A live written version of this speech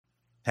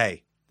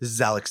Hey, this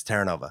is Alex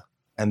Terranova,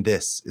 and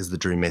this is the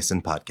Dream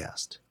Mason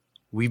Podcast.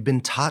 We've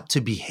been taught to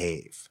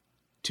behave,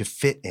 to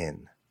fit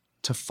in,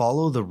 to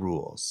follow the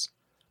rules,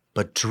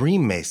 but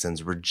Dream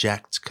Masons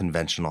reject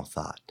conventional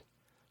thought.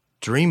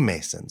 Dream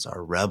Masons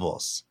are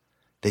rebels.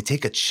 They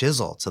take a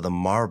chisel to the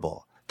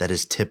marble that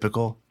is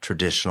typical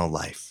traditional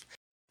life.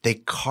 They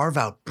carve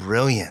out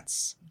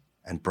brilliance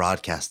and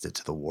broadcast it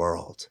to the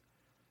world.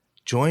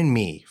 Join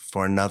me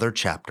for another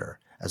chapter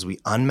as we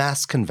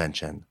unmask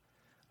convention,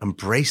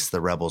 embrace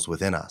the rebels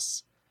within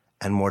us,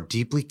 and more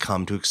deeply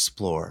come to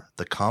explore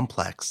the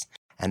complex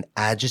and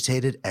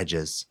agitated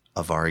edges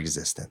of our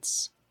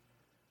existence.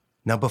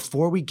 Now,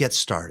 before we get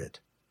started,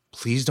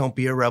 please don't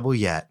be a rebel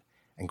yet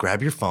and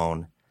grab your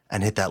phone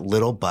and hit that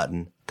little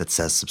button that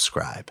says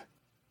subscribe.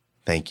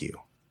 Thank you.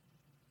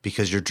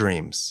 Because your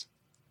dreams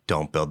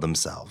don't build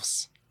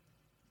themselves.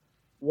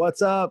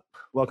 What's up?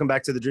 Welcome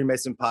back to the Dream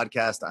Mason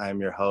Podcast.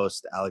 I'm your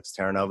host, Alex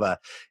Terranova.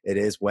 It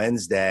is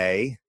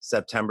Wednesday,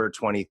 September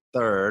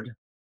 23rd.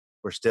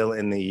 We're still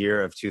in the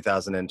year of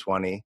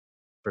 2020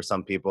 for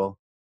some people.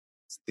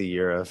 It's the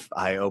year of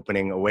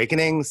eye-opening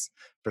awakenings.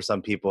 For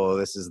some people,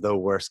 this is the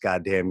worst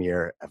goddamn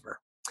year ever.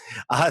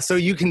 So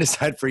you can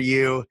decide for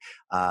you.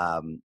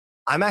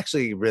 I'm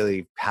actually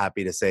really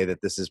happy to say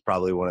that this is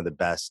probably one of the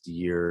best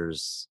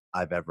years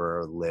I've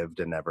ever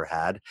lived and ever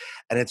had.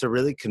 And it's a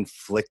really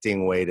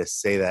conflicting way to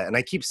say that. And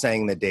I keep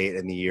saying the date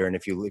and the year. And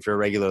if you're a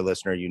regular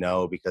listener, you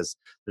know, because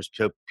there's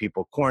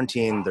people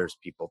quarantined, there's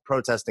people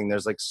protesting,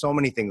 there's like so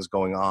many things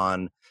going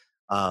on.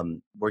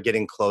 We're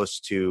getting close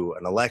to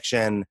an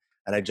election.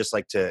 And I just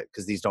like to,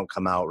 because these don't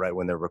come out right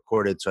when they're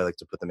recorded, so I like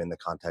to put them in the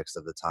context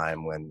of the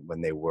time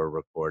when they were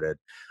recorded.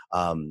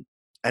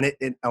 And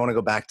I want to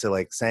go back to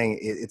like saying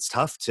it's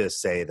tough to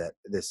say that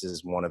this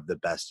is one of the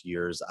best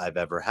years I've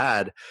ever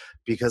had,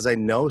 because I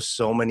know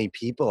so many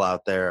people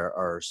out there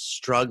are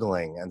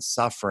struggling and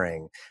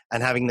suffering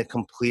and having the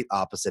complete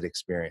opposite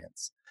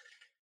experience.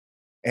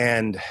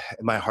 And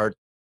my heart,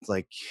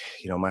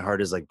 my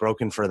heart is like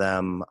broken for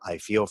them. I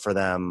feel for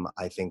them.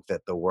 I think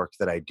that the work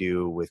that I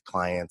do with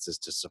clients is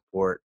to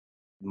support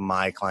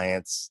my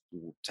clients,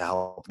 to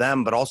help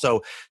them, but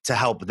also to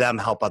help them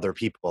help other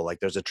people. Like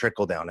there's a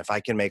trickle down. If I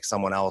can make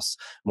someone else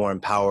more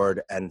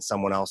empowered and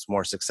someone else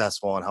more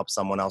successful and help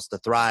someone else to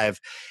thrive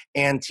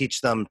and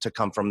teach them to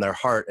come from their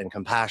heart and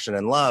compassion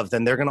and love,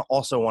 then they're going to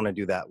also want to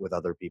do that with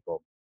other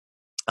people.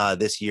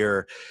 This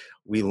year,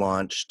 we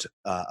launched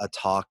a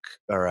talk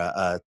or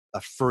a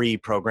free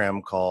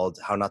program called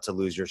How Not to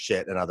Lose Your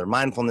Shit and Other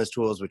Mindfulness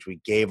Tools, which we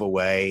gave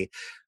away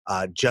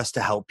just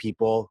to help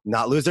people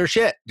not lose their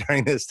shit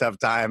during this tough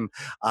time.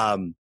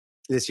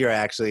 This year, I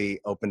actually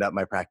opened up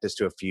my practice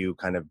to a few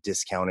kind of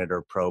discounted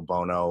or pro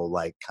bono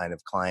like kind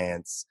of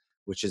clients,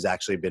 which has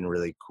actually been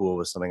really cool. It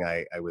was something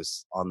I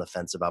was on the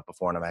fence about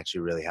before, and I'm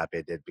actually really happy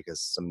I did,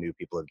 because some new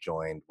people have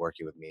joined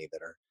working with me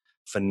that are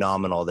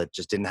phenomenal, that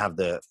just didn't have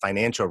the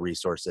financial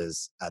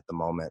resources at the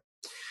moment.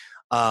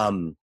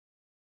 I'm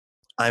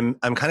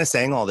kind of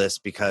saying all this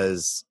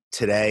because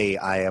today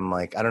I am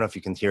like, I don't know if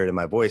you can hear it in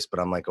my voice, but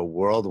I'm like a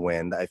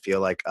whirlwind. I feel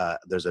like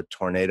there's a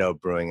tornado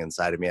brewing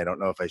inside of me. I don't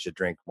know if I should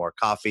drink more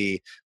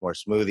coffee, more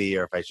smoothie,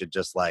 or if I should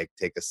just like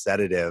take a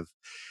sedative.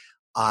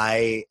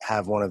 I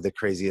have one of the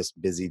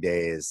craziest busy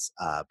days.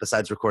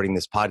 Besides recording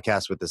this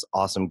podcast with this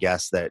awesome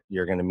guest that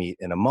you're going to meet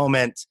in a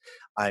moment,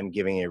 I'm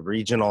giving a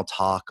regional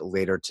talk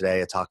later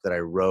today, a talk that I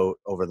wrote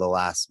over the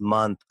last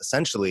month,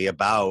 essentially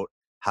about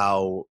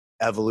how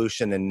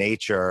evolution and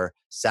nature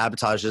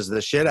sabotages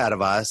the shit out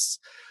of us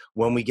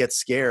when we get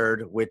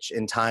scared, which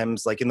in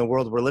times like in the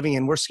world we're living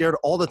in, we're scared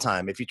all the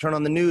time. If you turn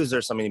on the news,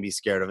 there's something to be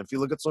scared of. If you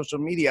look at social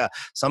media,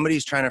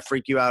 somebody's trying to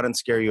freak you out and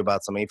scare you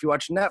about something. If you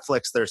watch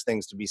Netflix, there's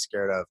things to be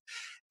scared of.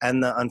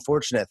 And the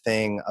unfortunate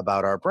thing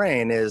about our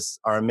brain is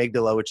our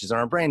amygdala, which is in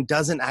our brain,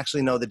 doesn't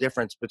actually know the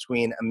difference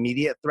between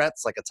immediate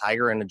threats like a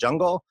tiger in a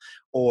jungle,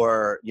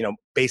 or,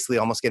 basically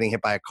almost getting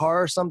hit by a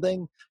car or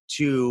something,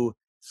 to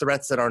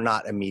threats that are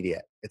not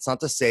immediate. It's not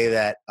to say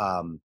that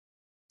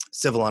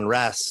civil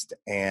unrest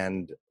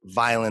and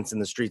violence in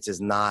the streets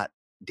is not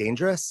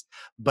dangerous,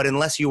 but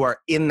unless you are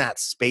in that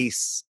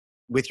space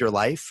with your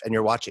life and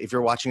if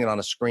you're watching it on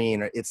a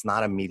screen, it's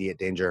not immediate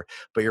danger,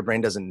 but your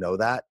brain doesn't know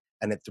that,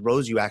 and it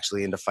throws you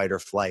actually into fight or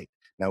flight.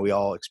 Now, we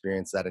all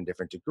experience that in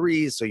different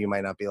degrees, so you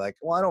might not be like,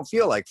 well, I don't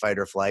feel like fight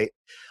or flight,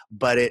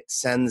 but it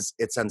sends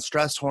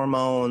stress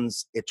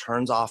hormones. It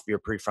turns off your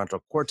prefrontal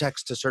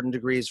cortex to certain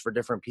degrees for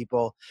different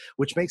people,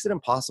 which makes it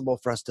impossible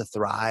for us to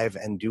thrive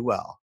and do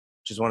well,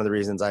 which is one of the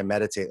reasons I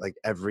meditate like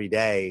every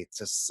day,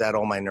 to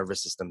settle my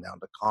nervous system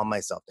down, to calm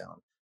myself down.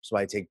 So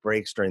I take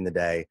breaks during the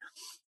day.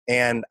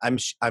 And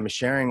I'm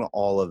sharing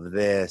all of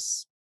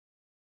this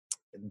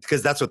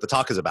because that's what the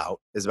talk is about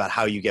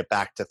how you get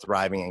back to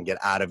thriving and get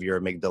out of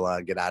your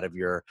amygdala, get out of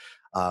your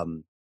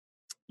amygdala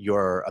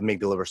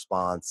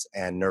response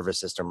and nervous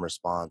system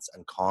response,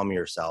 and calm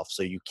yourself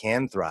so you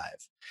can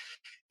thrive.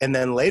 And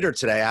then later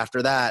today,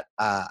 after that,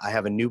 I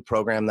have a new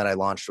program that I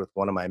launched with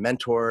one of my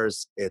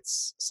mentors.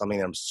 It's something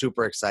that I'm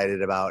super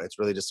excited about. It's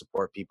really to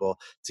support people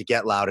to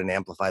get loud and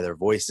amplify their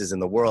voices in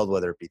the world,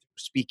 whether it be through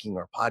speaking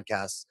or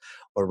podcasts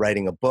or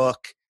writing a book.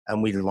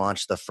 And we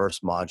launched the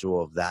first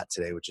module of that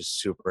today, which is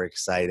super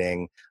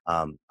exciting.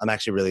 I'm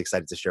actually really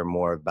excited to share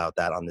more about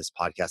that on this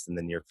podcast in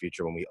the near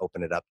future when we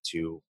open it up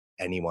to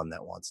anyone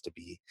that wants to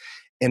be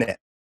in it.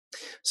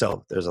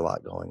 So there's a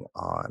lot going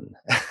on.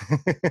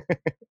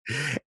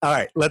 All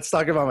right, let's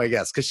talk about my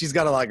guest because she's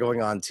got a lot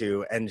going on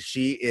too. And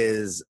she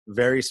is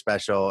very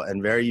special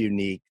and very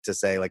unique to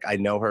say, like, I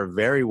know her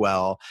very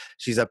well.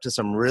 She's up to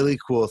some really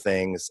cool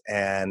things.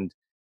 And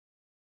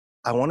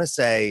I want to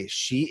say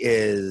she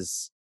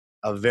is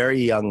a very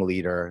young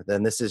leader.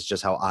 Then this is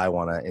just how I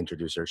want to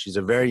introduce her. She's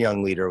a very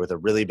young leader with a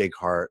really big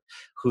heart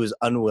who's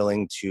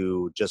unwilling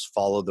to just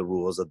follow the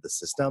rules of the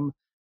system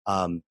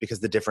because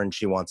the difference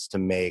she wants to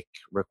make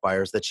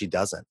requires that she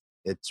doesn't.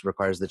 It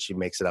requires that she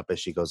makes it up as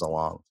she goes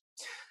along.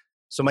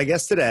 So my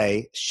guest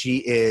today,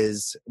 she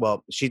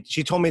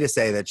told me to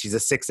say that she's a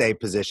 6A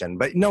position,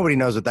 but nobody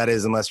knows what that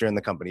is unless you're in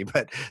the company.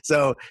 But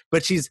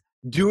she's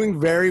doing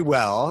very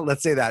well.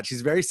 Let's say that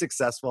she's very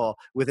successful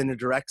within a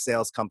direct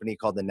sales company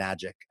called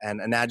Enagic,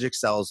 and Enagic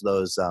sells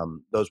those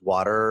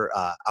water,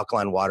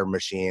 alkaline water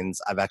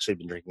machines. I've actually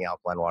been drinking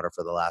alkaline water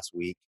for the last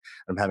week.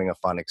 I'm having a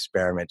fun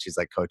experiment. She's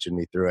like coaching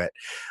me through it.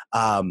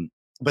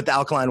 But the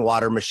alkaline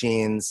water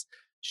machines,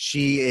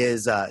 she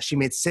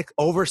made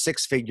over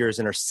six figures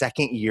in her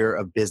second year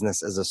of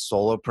business as a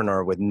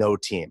solopreneur with no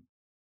team.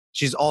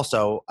 She's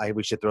also,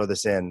 we should throw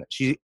this in.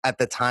 At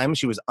the time,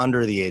 she was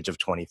under the age of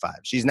 25.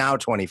 She's now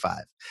 25.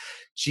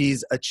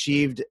 She's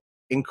achieved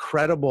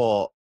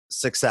incredible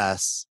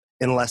success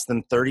in less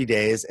than 30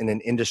 days in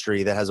an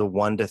industry that has a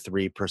 1% to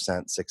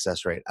 3%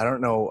 success rate. I don't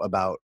know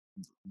about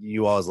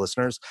you all as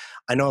listeners.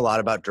 I know a lot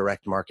about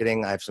direct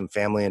marketing. I have some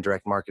family in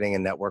direct marketing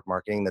and network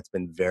marketing that's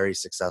been very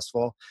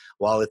successful.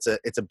 While it's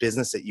a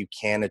business that you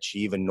can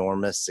achieve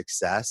enormous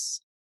success,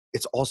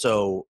 it's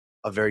also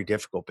a very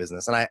difficult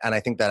business. And I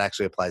think that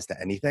actually applies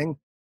to anything.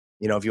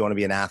 You know, if you want to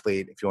be an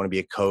athlete, if you want to be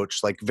a coach,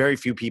 like very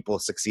few people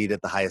succeed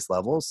at the highest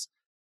levels,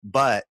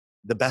 but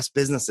the best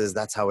businesses,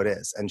 that's how it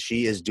is. And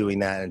she is doing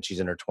that, and she's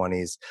in her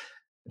 20s.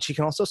 She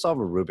can also solve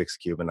a Rubik's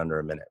Cube in under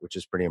a minute, which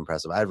is pretty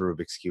impressive. I have a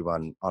Rubik's Cube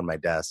on my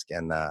desk,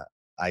 and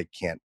I've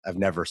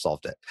never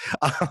solved it.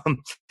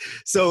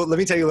 So let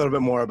me tell you a little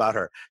bit more about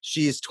her.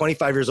 She's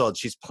 25 years old.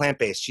 She's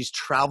plant-based. She's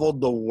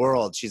traveled the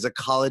world. She's a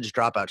college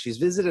dropout. She's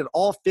visited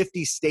all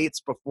 50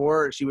 states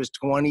before she was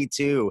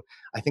 22.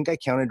 I think I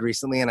counted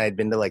recently, and I had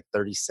been to like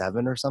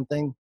 37 or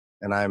something,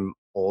 and I'm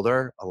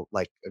older,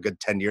 like a good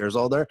 10 years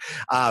older.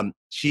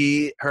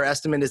 Her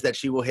estimate is that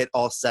she will hit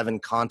all 7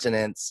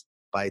 continents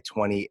by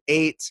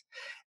 28.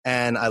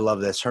 And I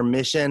love this. Her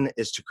mission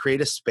is to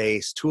create a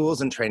space, tools,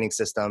 and training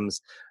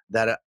systems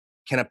that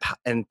can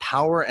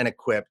empower and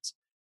equip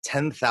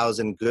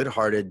 10,000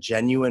 good-hearted,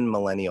 genuine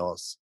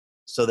millennials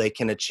so they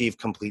can achieve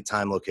complete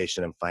time,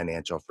 location, and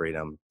financial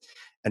freedom.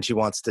 And she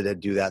wants to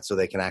do that so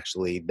they can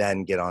actually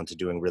then get on to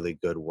doing really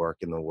good work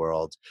in the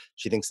world.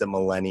 She thinks that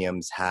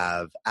millenniums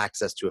have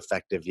access to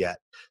effective yet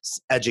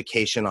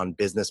education on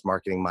business,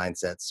 marketing,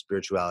 mindset,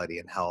 spirituality,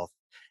 and health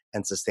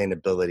and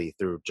sustainability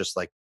through just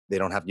like you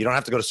don't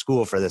have to go to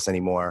school for this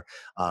anymore.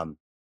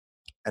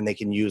 And they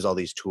can use all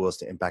these tools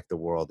to impact the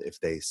world if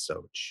they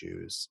so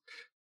choose.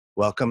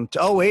 Welcome to,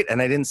 oh wait, and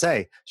I didn't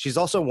say, she's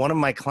also one of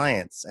my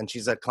clients, and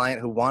she's a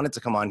client who wanted to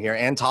come on here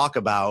and talk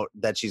about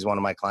that she's one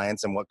of my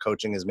clients and what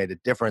coaching has made a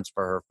difference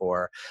for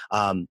her.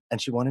 And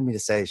she wanted me to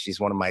say she's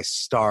one of my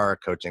star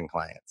coaching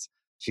clients.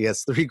 She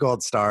has 3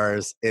 gold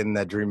stars in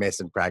the Dream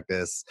Mason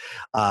practice.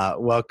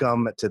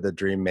 Welcome to the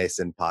Dream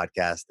Mason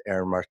podcast,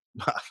 Erin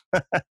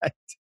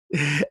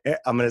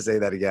I'm going to say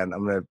that again.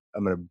 I'm going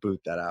to boot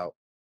that out.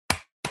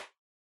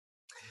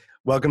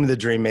 Welcome to the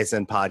Dream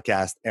Mason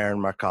podcast, Erin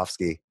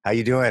Markosky. How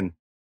you doing?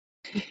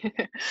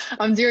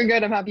 I'm doing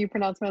good. I'm happy you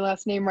pronounced my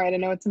last name right. I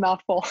know it's a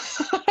mouthful.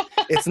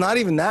 It's not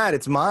even that.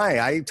 It's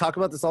I talk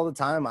about this all the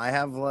time. I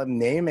have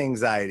name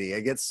anxiety. I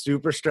get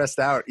super stressed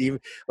out. Even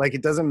like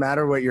it doesn't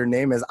matter what your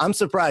name is. I'm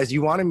surprised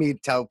you wanted me to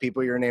tell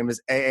people your name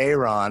is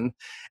Aaron,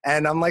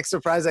 and I'm like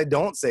surprised I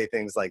don't say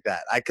things like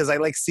that. Because I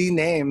like see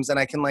names and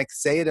I can like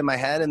say it in my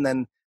head, and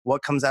then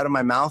what comes out of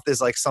my mouth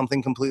is like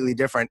something completely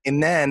different.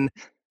 And then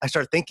I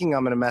start thinking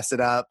I'm going to mess it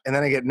up, and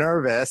then I get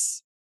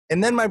nervous,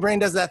 and then my brain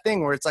does that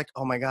thing where it's like,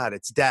 oh my God,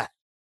 it's death.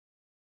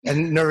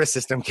 And nervous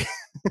system.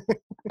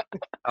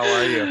 How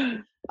are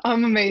you?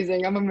 I'm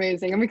amazing.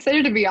 I'm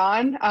excited to be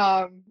on.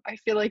 I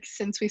feel like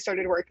since we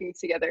started working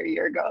together a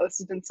year ago, this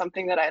has been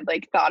something that I'd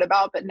like thought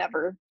about, but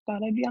never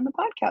thought I'd be on the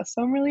podcast.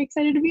 So I'm really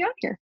excited to be on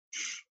here.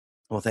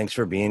 Well, thanks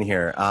for being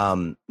here.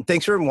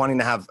 Thanks for wanting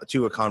to have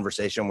a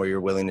conversation where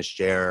you're willing to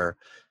share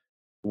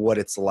what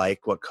it's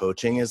like, what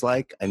coaching is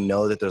like. I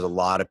know that there's a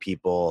lot of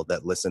people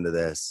that listen to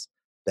this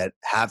that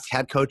have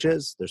had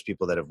coaches. There's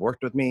people that have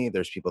worked with me.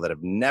 There's people that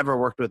have never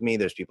worked with me.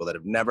 There's people that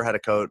have never had a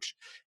coach.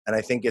 And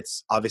I think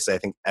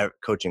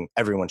coaching,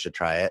 everyone should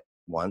try it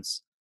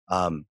once.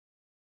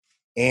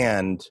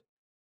 And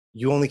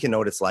you only can know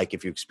what it's like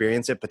if you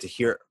experience it, but to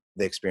hear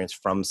the experience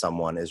from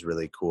someone is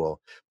really cool.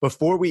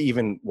 Before we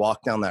even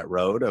walk down that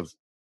road of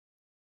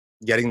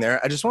getting there,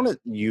 I just wanted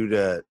you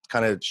to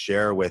kind of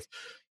share with,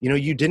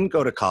 you didn't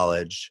go to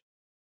college.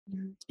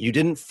 Mhm. You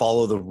didn't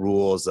follow the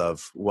rules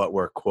of what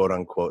we're quote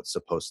unquote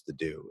supposed to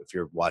do. If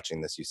you're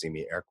watching this, you see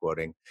me air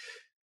quoting.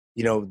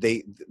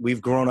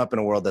 We've grown up in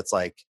a world that's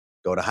like,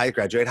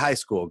 graduate high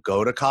school,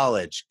 go to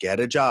college, get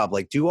a job,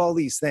 like do all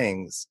these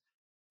things.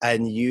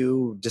 And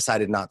you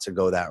decided not to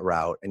go that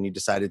route, and you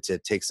decided to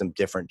take some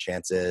different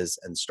chances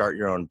and start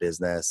your own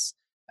business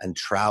and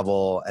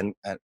travel. And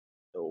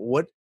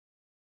what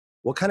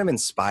kind of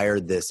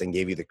inspired this and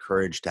gave you the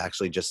courage to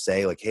actually just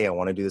say like, hey, I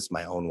want to do this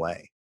my own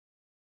way?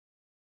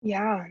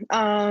 Yeah.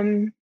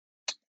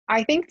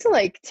 I think to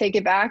like take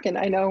it back, and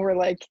I know we're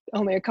like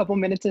only a couple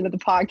minutes into the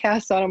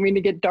podcast, so I don't mean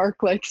to get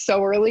dark like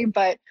so early,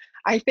 but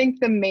I think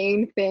the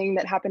main thing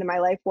that happened in my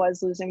life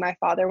was losing my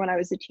father when I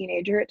was a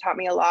teenager. It taught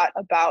me a lot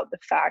about the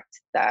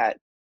fact that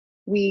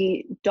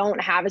we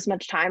don't have as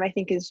much time, I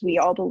think, as we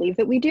all believe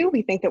that we do.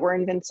 We think that we're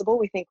invincible.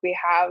 We think we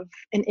have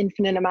an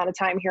infinite amount of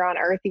time here on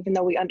earth, even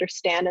though we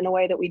understand in a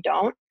way that we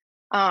don't.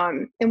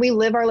 And we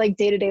live our like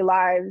day-to-day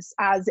lives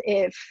as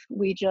if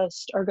we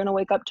just are going to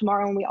wake up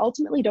tomorrow, and we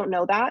ultimately don't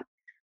know that.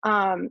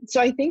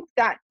 So I think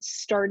that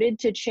started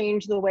to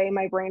change the way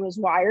my brain was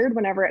wired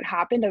whenever it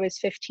happened. I was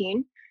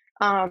 15.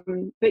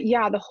 But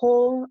yeah, the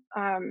whole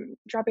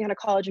dropping out of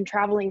college and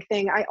traveling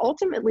thing,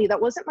 that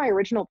wasn't my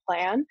original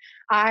plan.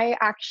 I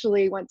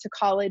actually went to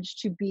college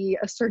to be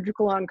a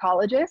surgical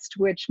oncologist,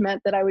 which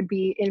meant that I would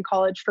be in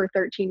college for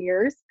 13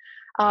 years.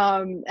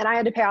 And I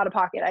had to pay out of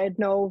pocket. I had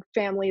no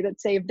family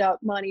that saved up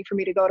money for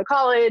me to go to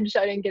college.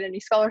 I didn't get any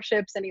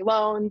scholarships, any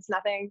loans,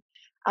 nothing.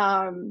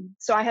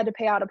 So I had to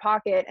pay out of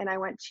pocket, and I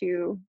went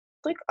to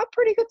like a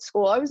pretty good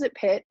school. I was at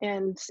Pitt,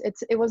 and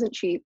it wasn't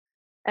cheap.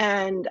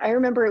 And I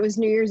remember it was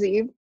New Year's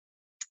Eve,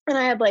 and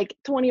I had like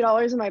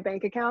 $20 in my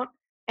bank account.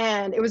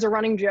 And it was a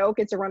running joke.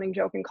 It's a running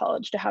joke in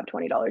college to have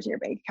 $20 in your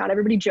bank account.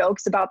 Everybody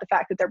jokes about the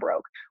fact that they're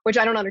broke, which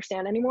I don't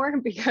understand anymore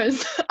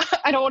because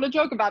I don't want to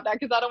joke about that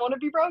because I don't want to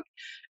be broke.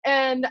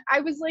 And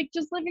I was like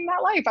just living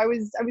that life. I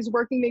was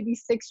working maybe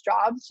 6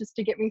 jobs just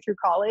to get me through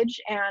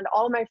college, and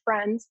all of my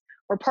friends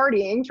were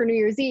partying for New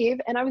Year's Eve,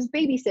 and I was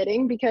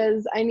babysitting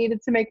because I needed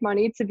to make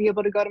money to be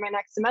able to go to my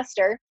next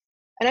semester.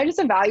 And I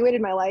just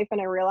evaluated my life, and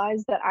I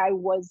realized that I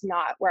was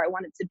not where I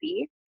wanted to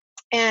be.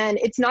 And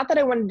it's not that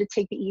I wanted to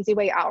take the easy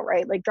way out,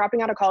 right? Like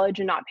dropping out of college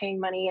and not paying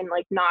money and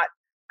like not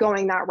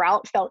going that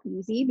route felt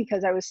easy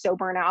because I was so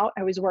burnt out.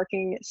 I was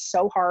working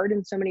so hard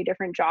in so many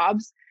different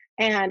jobs,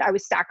 and I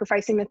was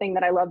sacrificing the thing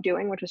that I love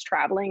doing, which was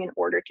traveling, in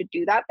order to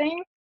do that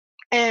thing.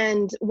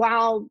 And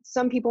while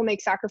some people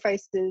make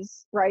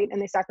sacrifices, right, and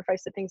they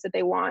sacrifice the things that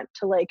they want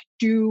to like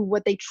do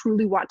what they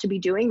truly want to be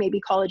doing, maybe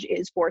college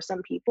is for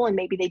some people, and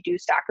maybe they do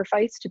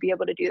sacrifice to be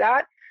able to do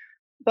that.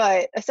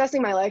 But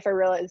assessing my life, I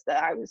realized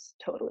that I was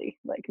totally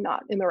like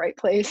not in the right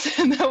place,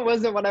 and that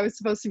wasn't what I was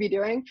supposed to be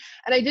doing.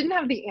 And I didn't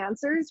have the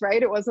answers,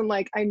 right? It wasn't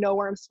like I know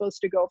where I'm supposed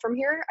to go from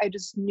here. I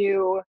just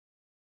knew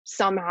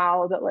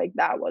somehow that like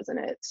that wasn't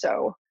it.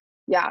 So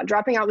yeah,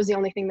 dropping out was the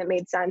only thing that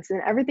made sense,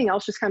 and everything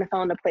else just kind of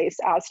fell into place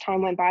as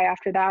time went by.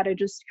 After that, I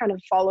just kind of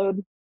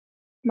followed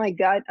my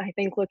gut. I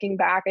think looking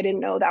back, I didn't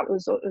know that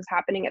was what was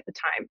happening at the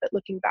time, but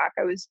looking back,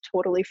 I was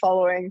totally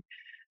following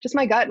just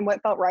my gut and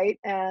what felt right,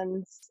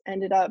 and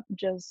ended up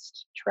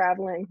just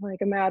traveling like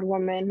a mad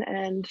woman,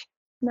 and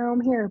now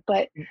I'm here.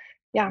 But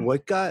yeah.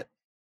 What got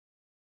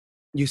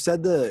you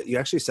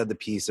actually said the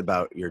piece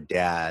about your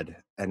dad,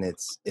 and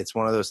it's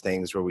one of those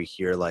things where we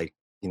hear like,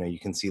 you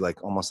can see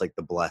like almost like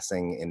the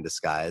blessing in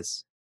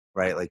disguise,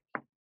 right? Like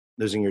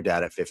losing your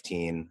dad at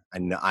 15.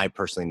 I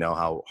personally know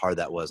how hard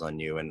that was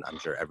on you, and I'm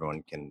sure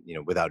everyone can,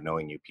 without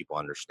knowing you, people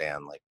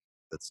understand like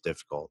that's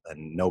difficult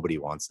and nobody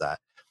wants that.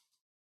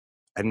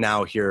 And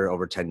now here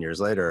over 10 years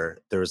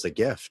later, there was a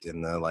gift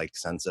in the like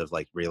sense of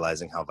like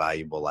realizing how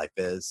valuable life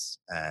is.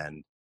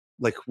 And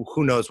like,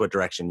 who knows what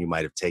direction you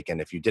might have taken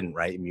if you didn't,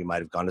 right? You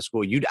might have gone to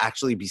school. You'd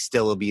actually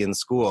still be in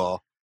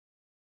school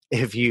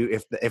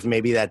if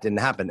maybe that didn't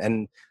happen.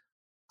 And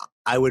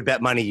I would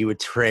bet money you would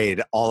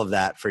trade all of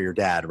that for your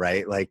dad,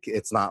 right? Like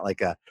it's not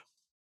like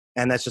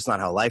and that's just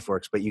not how life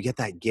works, but you get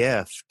that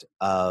gift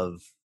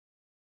of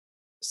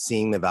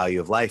seeing the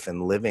value of life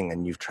and living,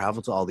 and you've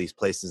traveled to all these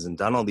places and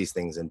done all these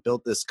things and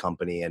built this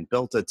company and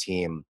built a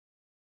team.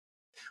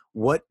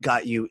 What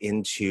got you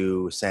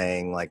into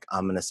saying like,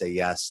 I'm going to say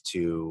yes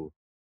to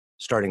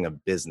starting a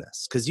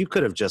business? Because you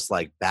could have just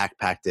like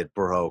backpacked it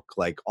broke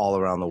like all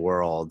around the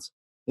world.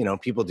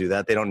 People do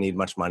that. They don't need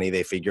much money.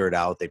 They figure it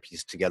out. They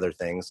piece together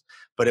things.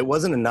 But it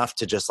wasn't enough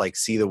to just like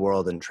see the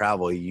world and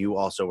travel. You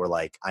also were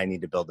like, I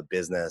need to build a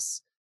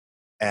business.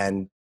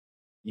 And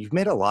you've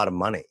made a lot of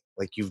money.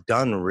 Like you've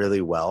done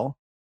really well.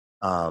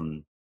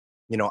 Um,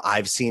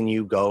 I've seen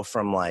you go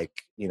from like,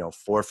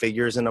 4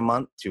 figures in a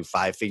month to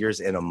 5 figures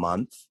in a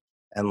month,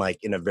 and like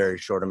in a very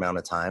short amount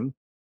of time,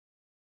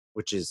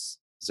 which is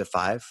it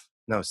five?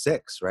 No,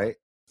 six, right?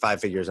 5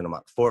 figures in a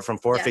month. From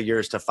four Yeah.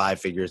 figures to 5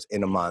 figures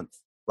in a month,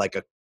 like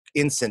a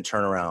instant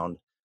turnaround.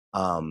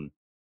 Um,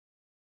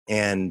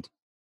 and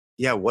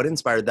yeah, what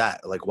inspired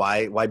that? Like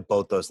why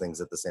both those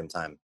things at the same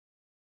time?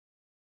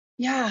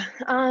 Yeah,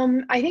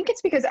 I think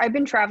it's because I've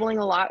been traveling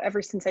a lot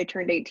ever since I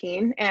turned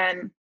 18,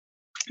 and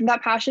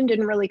that passion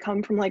didn't really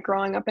come from like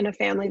growing up in a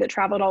family that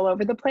traveled all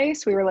over the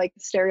place. We were like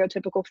the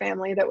stereotypical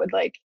family that would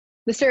like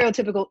the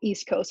stereotypical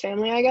East Coast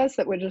family, I guess,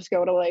 that would just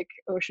go to like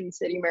Ocean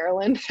City,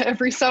 Maryland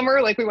every summer.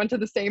 Like we went to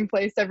the same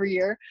place every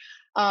year.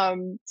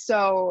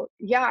 So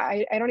yeah,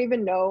 I don't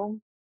even know.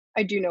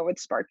 I do know what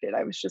sparked it.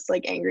 I was just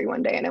like angry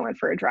one day and I went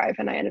for a drive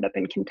and I ended up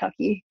in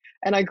Kentucky.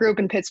 And I grew up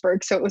in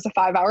Pittsburgh, so it was a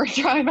 5 hour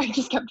drive. I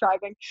just kept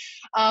driving.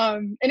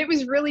 And it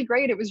was really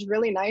great. It was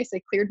really nice.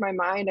 I cleared my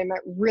mind. I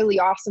met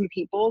really awesome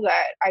people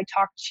that I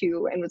talked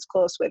to and was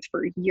close with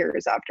for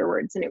years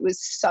afterwards. And it was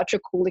such a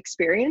cool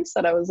experience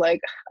that I was like,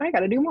 I got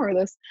to do more of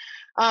this.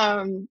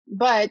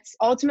 But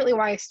ultimately,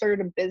 why I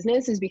started a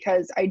business is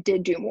because I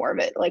did do more of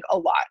it, like a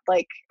lot.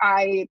 Like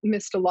I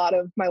missed a lot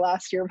of my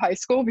last year of high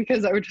school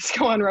because I would just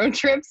go on road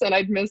trips and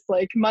I'd miss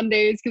like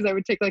Mondays because I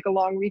would take like a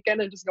long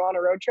weekend and just go on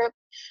a road trip.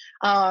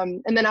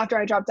 And then after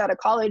I dropped out of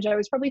college, I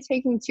was probably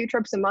taking 2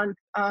 trips a month.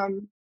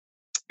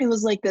 It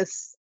was like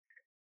this,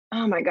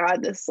 oh my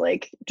God, this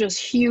like just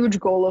huge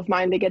goal of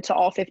mine to get to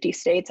all 50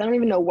 states. I don't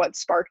even know what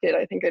sparked it.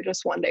 I think I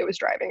just one day was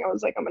driving. I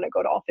was like, I'm going to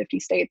go to all 50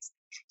 states.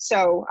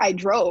 So I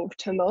drove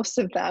to most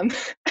of them.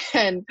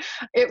 And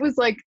it was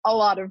like a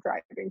lot of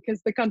driving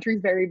because the country's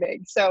very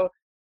big. So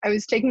I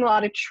was taking a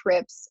lot of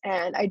trips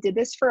and I did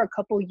this for a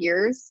couple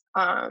years,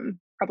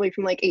 probably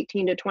from like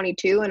 18 to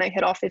 22. And I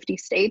hit all 50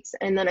 states.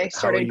 And then I How are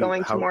started you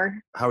going to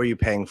more. how are you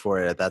paying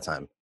for it at that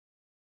time?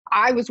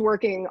 I was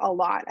working a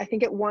lot. I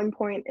think at one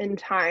point in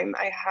time,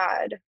 I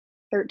had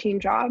 13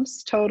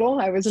 jobs total.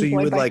 I was So you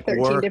employed would by like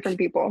 13 work different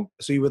people.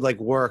 so you would like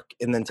work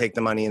and then take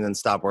the money and then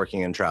stop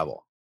working and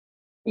travel.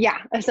 Yeah,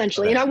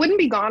 essentially. Okay. And I wouldn't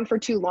be gone for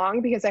too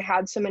long because I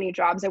had so many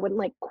jobs. I wouldn't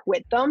like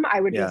quit them.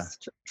 I would Yeah.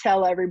 just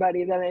tell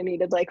everybody that I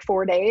needed like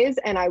 4 days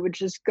and I would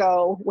just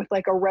go with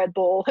like a Red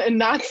Bull and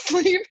not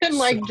sleep and So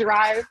like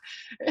drive.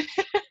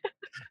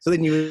 so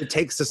then you would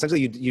take so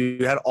essentially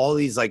you had all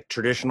these like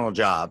traditional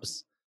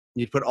jobs.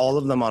 You'd put all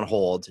of them on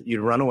hold. You'd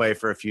run away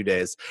for a few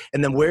days.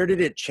 And then where did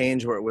it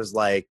change where it was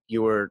like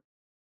you were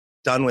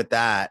done with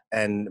that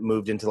and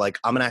moved into like,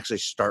 I'm gonna actually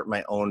start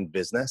my own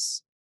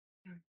business?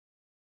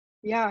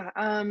 Yeah.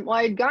 Well,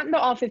 I had gotten to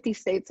all 50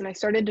 states and I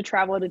started to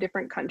travel to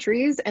different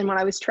countries. And when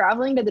I was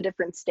traveling to the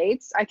different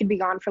states, I could be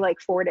gone for like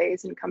 4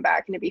 days and come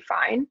back and it'd be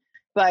fine.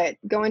 But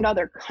going to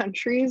other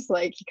countries,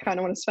 like you kind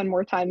of want to spend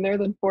more time there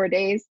than 4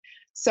 days.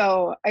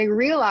 So I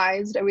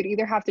realized I would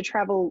either have to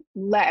travel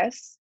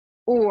less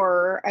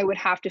or I would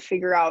have to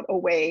figure out a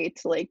way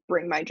to like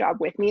bring my job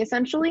with me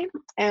essentially.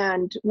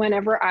 And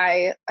whenever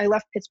I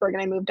left Pittsburgh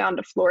and I moved down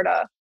to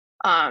Florida,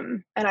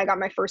 and I got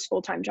my first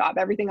full-time job.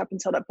 Everything up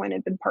until that point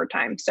had been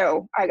part-time.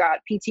 So I got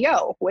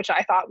PTO, which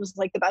I thought was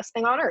like the best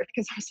thing on earth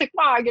because I was like,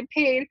 wow, I get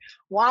paid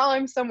while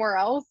I'm somewhere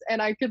else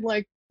and I could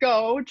like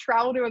go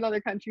travel to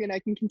another country and I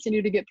can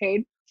continue to get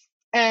paid.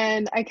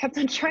 And I kept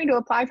on trying to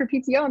apply for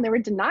PTO and they were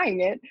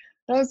denying it.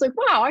 And I was like,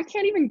 wow, I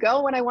can't even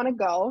go when I want to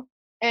go.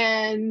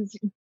 And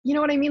you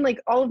know what I mean?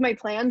 Like all of my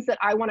plans that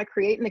I want to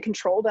create and the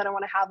control that I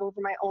want to have over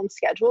my own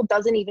schedule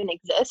doesn't even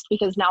exist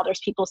because now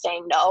there's people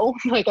saying no,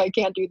 like I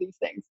can't do these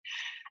things.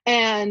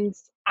 And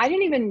I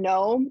didn't even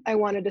know I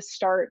wanted to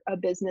start a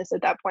business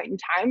at that point in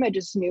time. I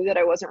just knew that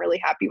I wasn't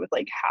really happy with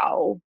like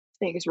how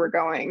things were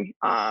going.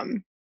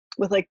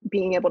 With like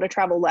being able to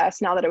travel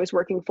less now that I was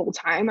working full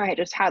time, I had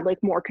just had like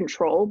more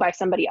control by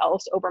somebody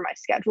else over my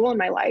schedule and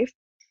my life.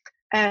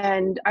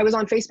 And I was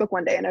on Facebook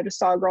one day and I just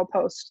saw a girl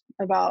post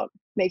about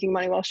making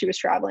money while she was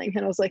traveling.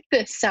 And I was like,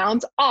 this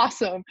sounds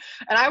awesome.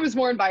 And I was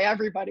warned by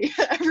everybody.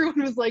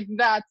 Everyone was like,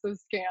 that's a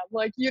scam.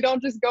 Like, you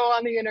don't just go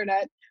on the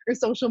internet or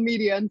social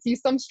media and see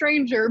some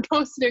stranger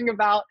posting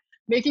about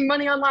making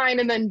money online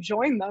and then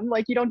join them.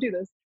 Like, you don't do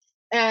this.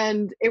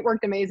 And it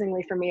worked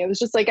amazingly for me. It was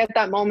just like at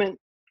that moment,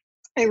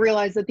 I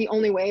realized that the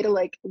only way to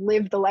like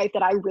live the life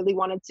that I really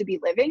wanted to be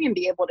living and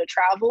be able to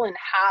travel and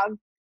have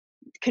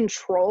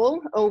control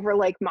over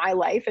like my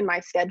life and my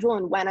schedule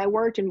and when I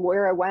worked and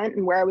where I went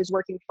and where I was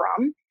working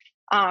from.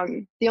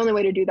 The only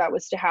way to do that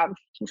was to have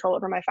control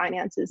over my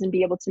finances and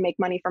be able to make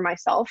money for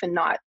myself and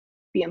not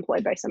be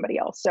employed by somebody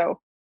else. So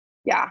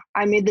yeah,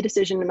 I made the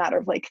decision in a matter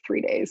of like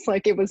 3 days.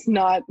 Like it was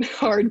not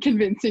hard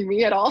convincing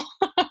me at all.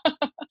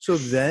 So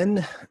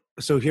then,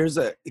 so there's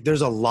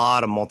a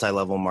lot of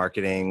multi-level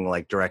marketing,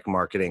 like direct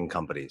marketing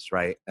companies,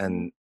 right?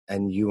 And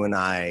you and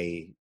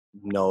I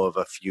know of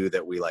a few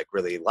that we like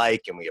really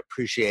like and we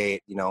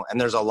appreciate,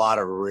 and there's a lot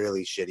of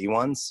really shitty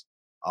ones,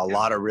 a Yeah.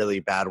 lot of really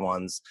bad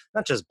ones,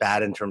 not just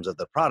bad in terms of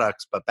the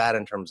products, but bad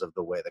in terms of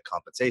the way the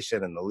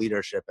compensation and the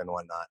leadership and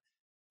whatnot.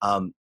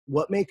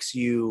 What makes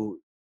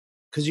you,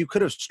 because you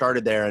could have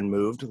started there and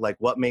moved, like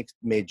what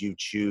made you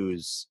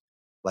choose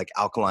like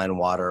alkaline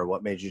water?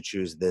 What made you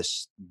choose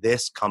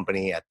this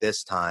company at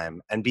this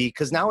time? And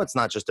because now it's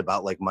not just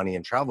about like money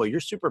and travel, you're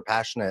super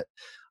passionate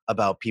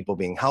about people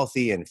being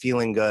healthy and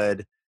feeling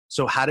good.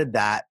 So how did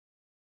that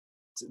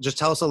just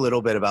tell us a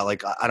little bit about,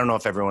 like, I don't know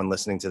if everyone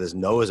listening to this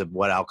knows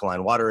what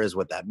alkaline water is,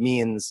 what that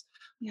means.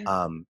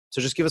 Yeah.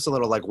 So just give us a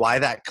little, like, why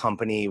that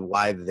company,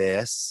 why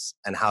this,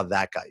 and how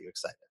that got you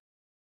excited.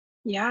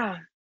 Yeah,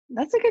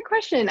 that's a good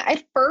question.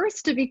 At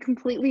first, to be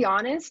completely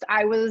honest,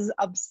 I was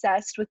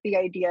obsessed with the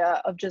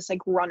idea of just like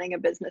running a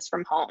business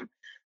from home.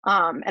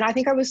 And I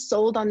think I was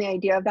sold on the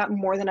idea of that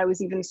more than I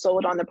was even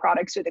sold on the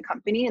products or the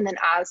company. And then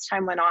as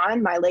time went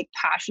on, my like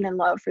passion and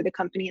love for the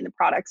company and the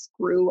products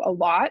grew a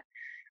lot.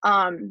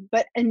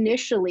 But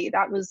initially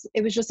it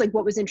was just like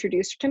what was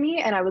introduced to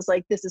me. And I was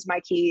like, this is my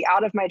key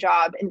out of my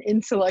job and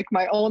into like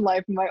my own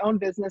life and my own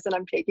business. And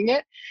I'm taking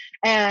it.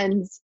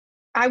 And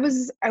I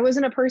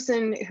wasn't a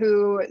person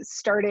who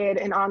started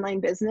an online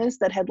business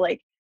that had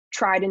like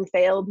tried and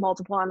failed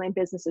multiple online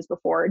businesses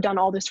before, done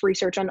all this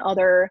research on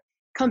other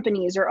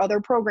companies or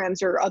other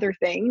programs or other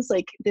things.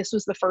 Like this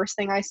was the first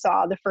thing I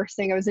saw, the first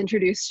thing I was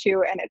introduced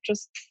to, and it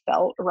just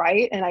felt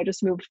right. And I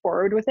just moved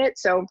forward with it.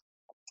 So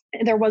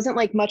there wasn't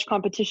like much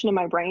competition in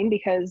my brain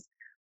because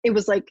it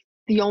was like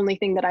the only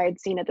thing that I had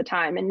seen at the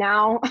time. And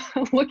now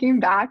looking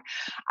back,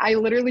 I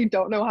literally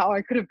don't know how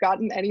I could have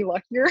gotten any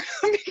luckier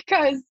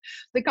because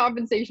the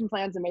compensation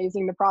plan's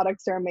amazing. The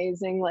products are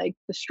amazing. Like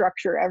the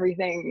structure,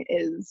 everything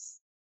is,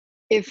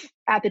 if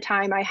at the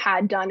time I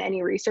had done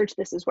any research,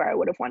 this is where I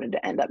would have wanted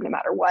to end up no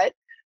matter what.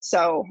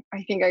 So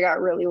I think I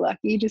got really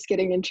lucky just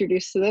getting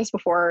introduced to this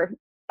before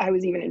I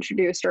was even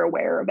introduced or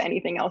aware of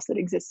anything else that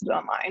existed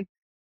online.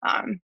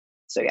 Um,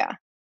 so yeah.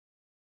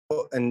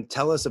 Well, and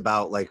tell us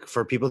about, like,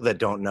 for people that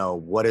don't know,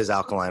 what is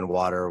alkaline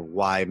water?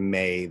 Why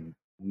might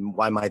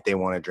they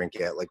want to drink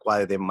it? Like,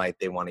 why might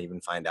they want to even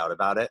find out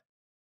about it?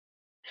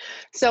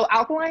 So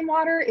alkaline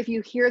water, if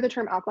you hear the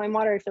term alkaline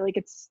water, I feel like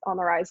it's on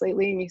the rise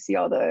lately and you see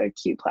all the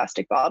cute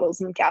plastic bottles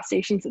and gas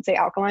stations that say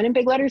alkaline in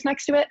big letters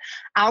next to it.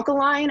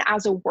 Alkaline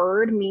as a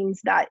word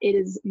means that it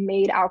is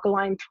made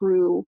alkaline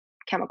through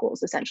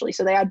chemicals essentially.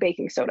 So they add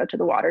baking soda to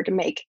the water to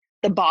make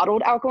the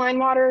bottled alkaline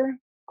water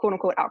quote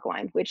unquote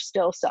alkaline, which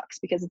still sucks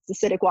because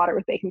it's acidic water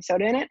with baking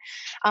soda in it.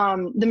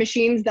 The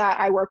machines that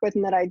I work with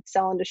and that I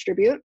sell and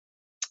distribute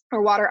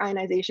or water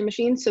ionization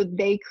machines. So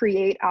they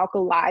create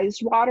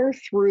alkalized water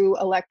through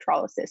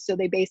electrolysis. So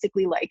they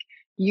basically like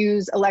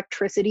use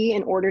electricity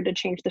in order to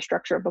change the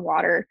structure of the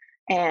water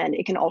and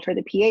it can alter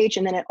the pH.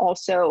 And then it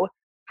also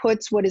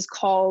puts what is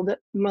called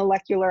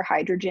molecular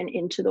hydrogen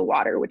into the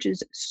water, which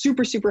is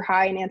super, super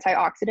high in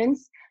antioxidants.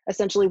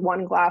 Essentially,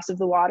 one glass of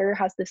the water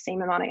has the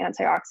same amount of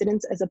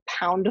antioxidants as a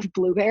pound of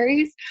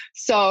blueberries.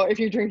 So if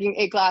you're drinking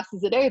 8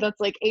 glasses a day, that's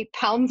like 8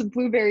 pounds of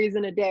blueberries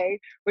in a day,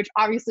 which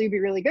obviously would be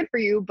really good for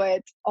you.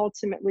 But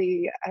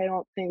ultimately, I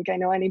don't think I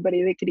know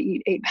anybody that could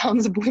eat 8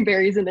 pounds of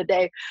blueberries in a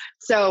day.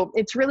 So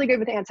it's really good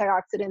with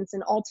antioxidants.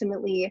 And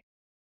ultimately,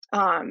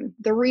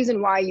 the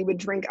reason why you would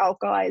drink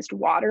alkalized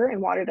water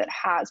and water that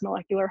has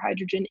molecular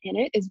hydrogen in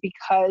it is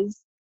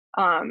because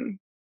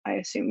I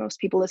assume most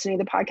people listening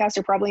to the podcast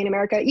are probably in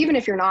America. Even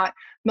if you're not,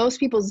 most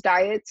people's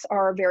diets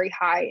are very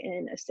high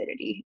in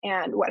acidity.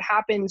 And what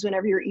happens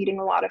whenever you're eating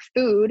a lot of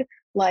food,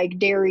 like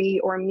dairy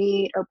or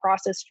meat or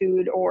processed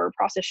food or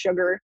processed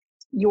sugar,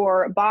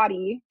 your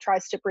body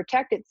tries to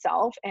protect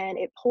itself and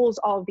it pulls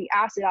all of the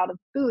acid out of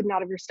food and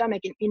out of your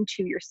stomach and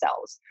into your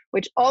cells,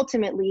 which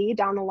ultimately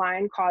down the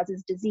line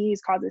causes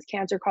disease, causes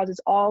cancer, causes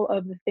all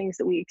of the things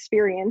that we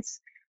experience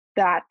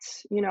that,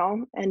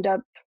 end up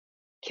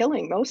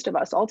killing most of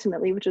us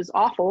ultimately, which is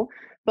awful.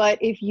 But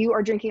if you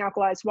are drinking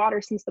alkalized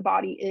water, since the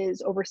body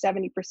is over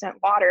 70%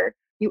 water,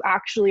 you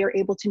actually are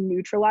able to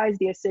neutralize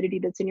the acidity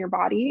that's in your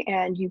body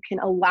and you can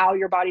allow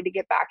your body to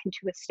get back into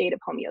a state of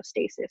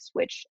homeostasis,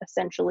 which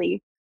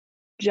essentially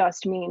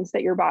just means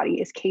that your body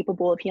is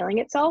capable of healing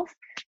itself.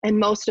 And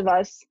most of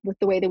us, with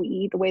the way that we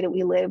eat, the way that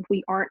we live,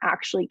 we aren't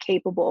actually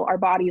capable. Our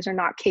bodies are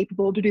not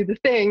capable to do the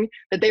thing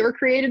that they were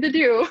created to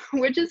do,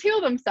 which is heal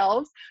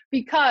themselves,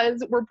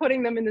 because we're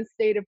putting them in this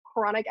state of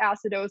chronic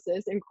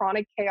acidosis and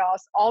chronic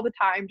chaos all the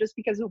time just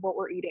because of what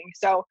we're eating.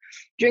 So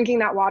drinking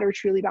that water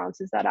truly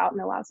balances that out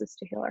and allows us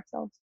to heal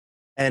ourselves.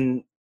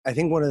 And I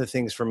think one of the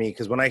things for me,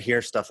 because when I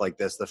hear stuff like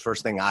this, the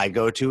first thing I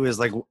go to is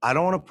like, I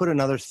don't want to put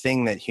another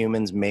thing that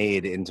humans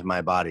made into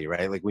my body,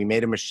 right? Like we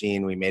made a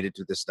machine, we made it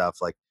do this stuff.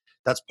 Like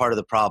that's part of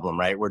the problem,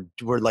 right?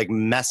 We're like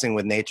messing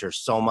with nature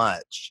so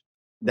much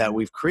that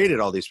we've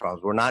created all these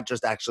problems. We're not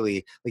just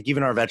actually, like,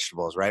 even our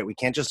vegetables, right? We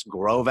can't just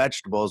grow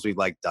vegetables. We've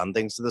like done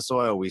things to the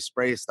soil. We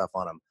spray stuff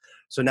on them.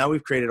 So now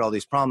we've created all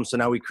these problems. So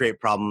now we create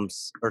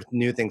problems or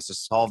new things to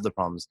solve the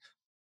problems.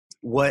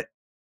 What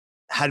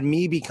had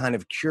me be kind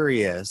of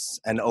curious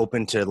and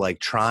open to like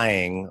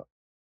trying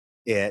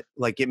it,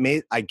 like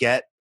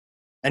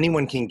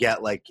anyone can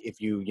get, like,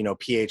 if you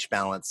pH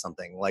balance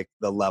something, like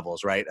the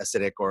levels, right,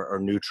 acidic or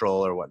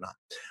neutral or whatnot,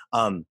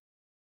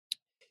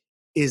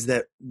 is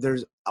that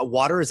there's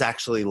water is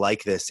actually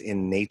like this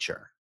in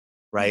nature,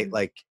 right? Mm-hmm.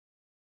 Like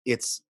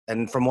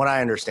and from what I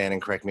understand,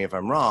 and correct me if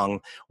I'm wrong,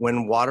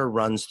 when water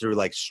runs through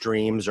like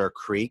streams or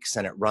creeks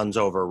and it runs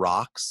over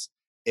rocks,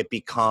 it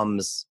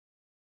becomes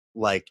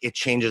like, it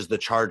changes the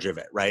charge of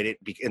it, right?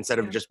 Instead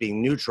of Yeah. just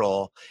being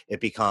neutral, it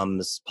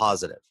becomes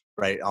positive.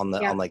 right? On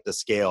Yeah. like the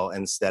scale,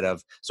 instead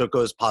of, so it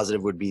goes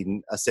positive would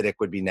be acidic,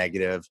 would be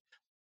negative.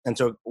 And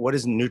so what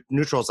is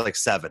neutral is like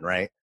 7,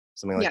 right?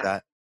 Something like Yeah.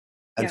 that.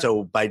 And Yeah.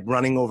 so by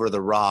running over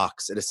the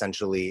rocks, it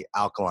essentially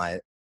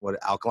alkalizes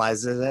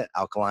it,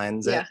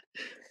 alkalines it. Yeah.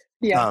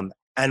 Yeah.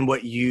 And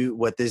what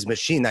these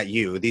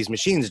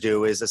machines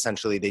do is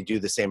essentially they do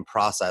the same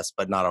process,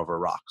 but not over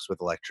rocks,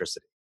 with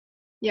electricity.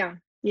 Yeah.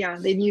 Yeah.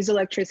 They'd use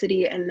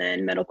electricity and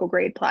then medical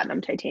grade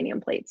platinum titanium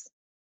plates.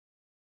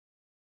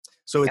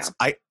 So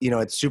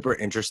Yeah. it's super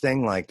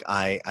interesting. Like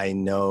I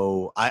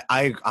know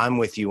I'm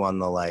with you on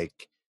the,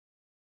 like,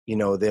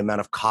 the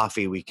amount of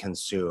coffee we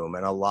consume,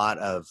 and a lot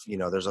of,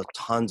 there's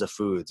tons of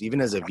foods, even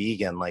as a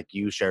vegan, like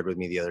you shared with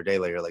me the other day,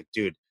 like, you're like,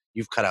 dude,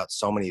 you've cut out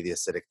so many of the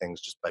acidic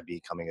things just by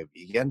becoming a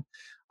vegan.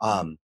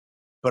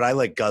 But I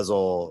like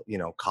guzzle,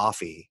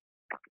 coffee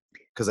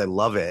because I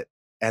love it.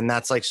 And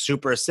that's like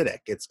super acidic.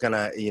 It's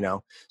gonna,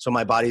 so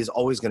my body's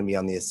always gonna be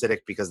on the acidic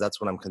because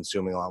that's what I'm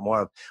consuming a lot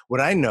more of. What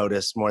I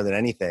notice more than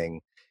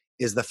anything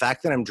is the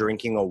fact that I'm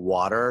drinking a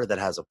water that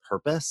has a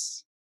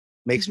purpose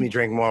makes me Mhm.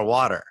 drink more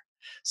water.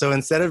 So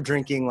instead of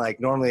drinking, like,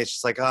 normally it's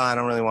just like, oh, I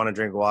don't really want to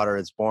drink water,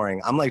 it's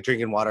boring. I'm like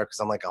drinking water because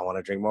I'm like, I want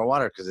to drink more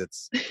water because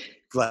it's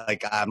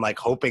like, I'm like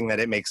hoping that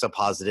it makes a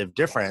positive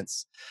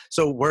difference.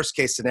 So worst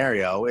case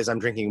scenario is I'm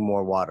drinking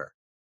more water.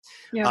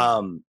 Yeah.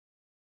 Um,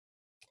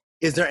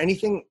 is there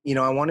anything,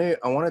 I want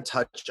to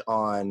touch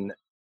on,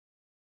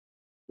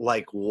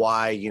 like,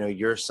 why,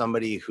 you're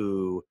somebody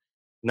who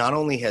not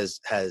only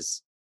has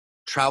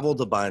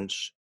traveled a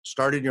bunch,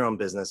 started your own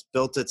business,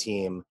 built a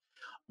team,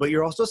 but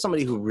you're also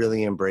somebody who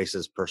really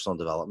embraces personal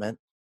development.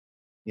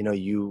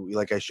 You,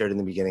 like I shared in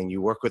the beginning,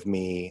 you work with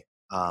me,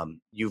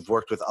 you've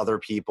worked with other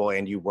people,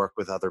 and you work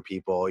with other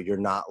people. You're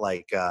not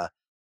like,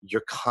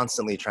 you're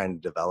constantly trying to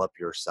develop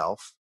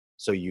yourself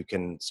so you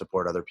can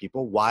support other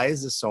people. Why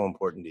is this so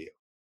important to you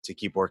to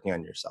keep working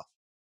on yourself?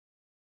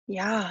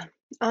 Yeah.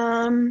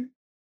 Um,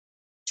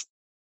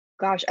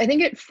 Gosh, I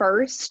think at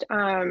first,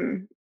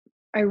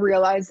 I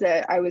realized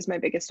that I was my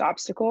biggest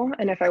obstacle.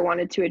 And if I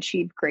wanted to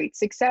achieve great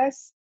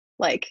success,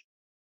 like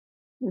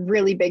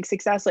really big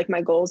success, like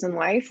my goals in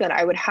life, then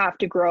I would have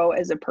to grow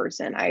as a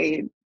person.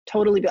 I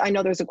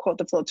know there's a quote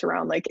that floats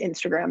around like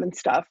Instagram and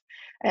stuff,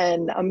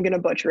 and I'm going to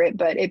butcher it,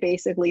 but it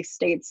basically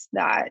states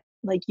that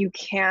like you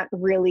can't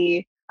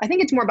really, I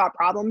think it's more about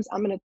problems.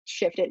 I'm going to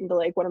shift it into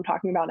like what I'm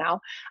talking about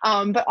now.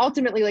 But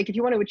ultimately, like if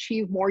you want to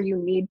achieve more, you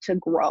need to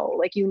grow.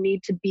 Like you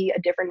need to be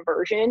a different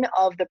version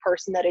of the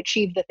person that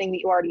achieved the thing that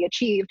you already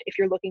achieved. If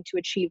you're looking to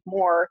achieve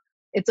more,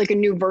 it's like a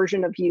new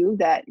version of you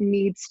that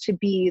needs to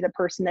be the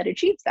person that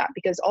achieves that.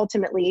 Because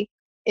ultimately,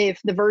 if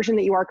the version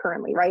that you are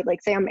currently, right,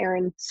 like say I'm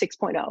Erin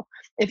 6.0,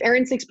 if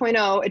Erin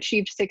 6.0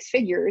 achieved 6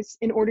 figures,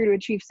 in order to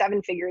achieve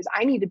 7 figures,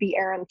 I need to be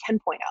Erin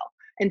 10.0.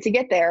 And to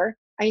get there,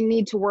 I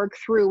need to work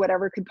through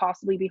whatever could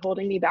possibly be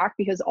holding me back,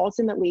 because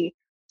ultimately,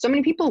 so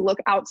many people look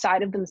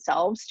outside of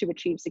themselves to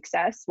achieve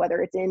success,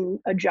 whether it's in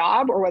a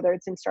job or whether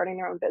it's in starting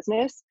their own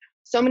business.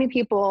 So many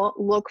people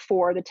look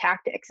for the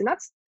tactics, and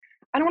that's,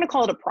 I don't want to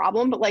call it a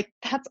problem, but like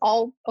that's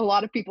all a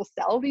lot of people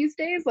sell these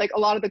days. Like a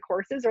lot of the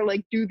courses are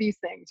like, do these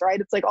things,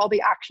 right? It's like all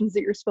the actions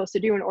that you're supposed to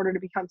do in order to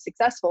become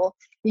successful.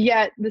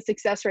 Yet the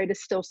success rate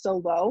is still so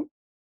low.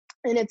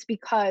 And it's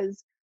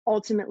because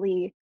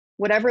ultimately,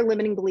 whatever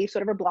limiting beliefs,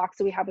 whatever blocks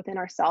that we have within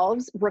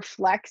ourselves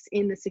reflects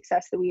in the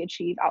success that we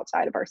achieve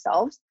outside of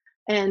ourselves.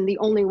 And the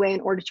only way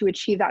in order to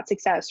achieve that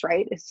success,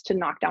 right, is to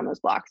knock down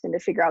those blocks and to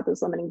figure out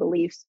those limiting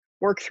beliefs,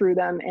 work through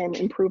them, and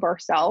improve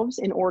ourselves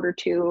in order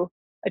to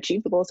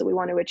achieve the goals that we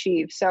want to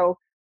achieve. So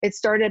it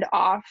started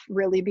off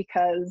really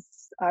because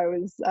I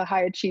was a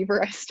high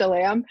achiever. I still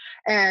am.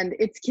 And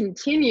it's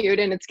continued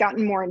and it's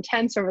gotten more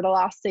intense over the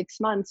last 6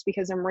 months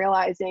because I'm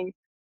realizing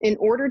in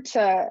order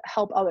to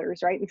help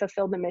others, right, and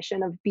fulfill the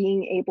mission of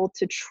being able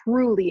to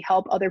truly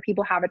help other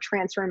people have a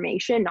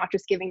transformation, not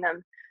just giving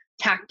them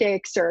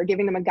tactics or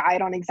giving them a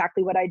guide on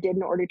exactly what I did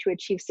in order to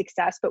achieve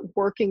success, but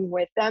working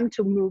with them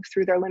to move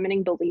through their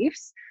limiting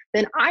beliefs,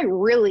 then I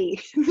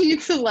really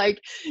need to like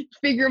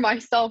figure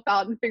myself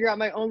out and figure out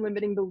my own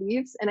limiting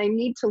beliefs. And I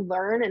need to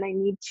learn and I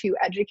need to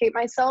educate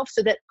myself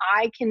so that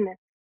I can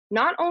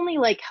not only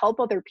like help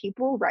other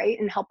people, right,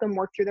 and help them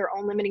work through their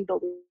own limiting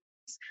beliefs,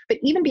 but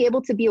even be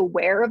able to be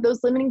aware of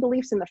those limiting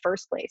beliefs in the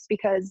first place.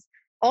 Because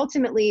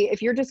ultimately,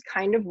 if you're just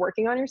kind of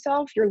working on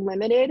yourself, you're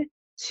limited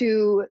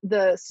to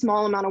the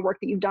small amount of work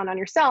that you've done on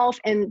yourself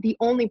and the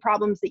only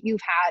problems that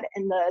you've had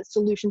and the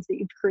solutions that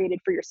you've created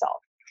for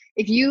yourself.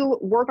 If you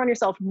work on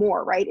yourself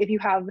more, right? If you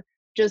have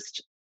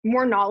just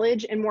more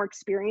knowledge and more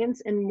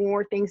experience and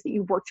more things that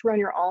you've worked through on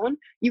your own,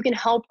 you can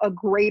help a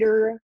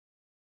greater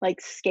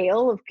like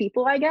scale of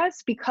people, I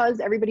guess, because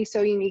everybody's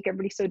so unique,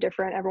 everybody's so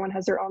different, everyone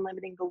has their own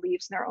limiting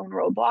beliefs and their own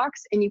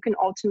roadblocks, and you can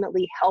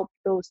ultimately help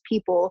those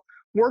people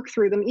work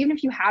through them, even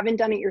if you haven't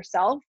done it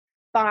yourself,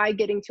 by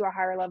getting to a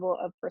higher level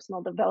of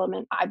personal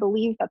development. I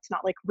believe that's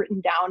not like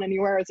written down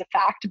anywhere as a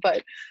fact,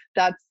 but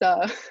that's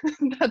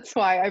that's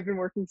why I've been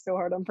working so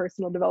hard on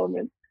personal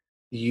development.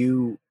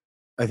 You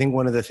I think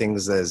one of the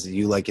things is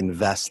you like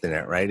invest in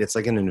it, right? It's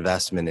like an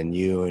investment in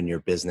you and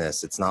your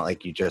business. It's not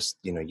like you just,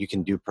 you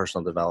can do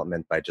personal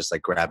development by just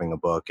like grabbing a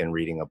book and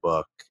reading a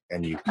book,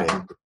 and you could,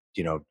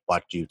 Mhm.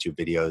 watch YouTube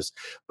videos,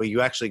 but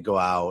you actually go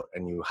out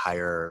and you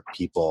hire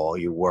people,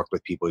 you work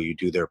with people, you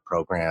do their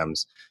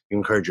programs, you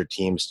encourage your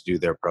teams to do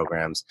their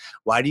programs.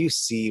 Why do you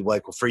see,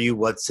 like, for you,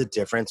 what's the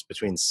difference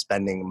between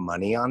spending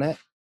money on it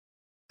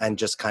and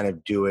just kind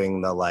of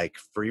doing the like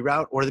free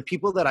route, or the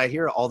people that I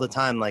hear all the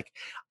time, like,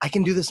 I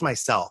can do this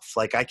myself.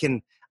 Like I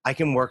can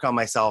work on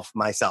myself.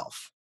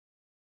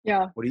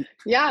 Yeah. What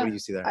Yeah. do you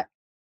see there? I,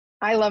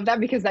 I love that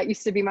because that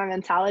used to be my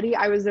mentality.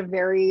 I was a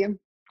very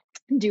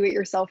do it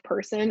yourself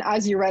person.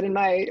 As you read in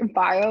my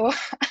bio,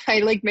 I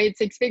like made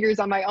six figures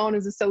on my own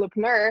as a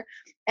solopreneur.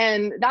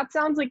 And that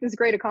sounds like this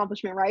great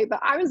accomplishment, right? But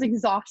I was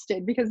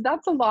exhausted because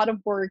that's a lot of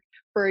work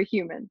for a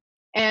human.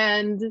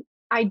 And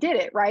I did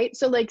it, right?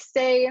 So like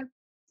say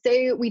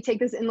we take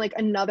this in like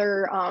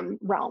another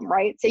realm,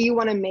 right? Say you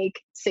want to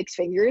make six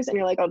figures and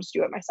you're like, I'll just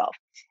do it myself.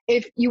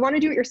 If you want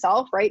to do it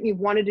yourself, right? And you've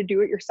wanted to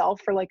do it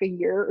yourself for like a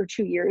year or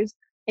 2 years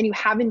and you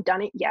haven't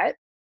done it yet,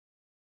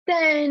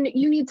 then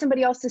you need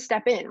somebody else to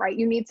step in, right?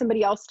 You need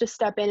somebody else to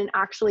step in and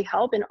actually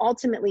help. And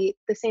ultimately,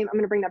 the same, I'm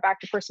going to bring that back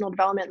to personal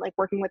development, like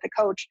working with a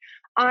coach.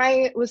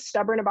 I was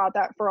stubborn about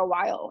that for a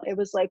while. It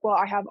was like, well,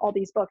 I have all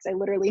these books. I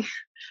literally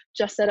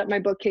just set up my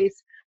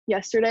bookcase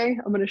yesterday.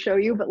 I'm going to show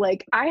you, but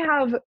like I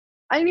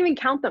didn't even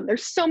count them.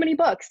 There's so many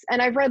books,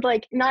 and I've read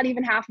like not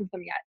even half of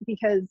them yet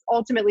because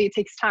ultimately it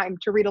takes time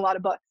to read a lot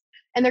of books.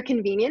 And they're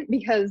convenient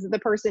because the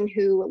person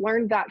who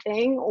learned that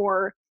thing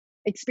or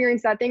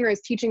experienced that thing or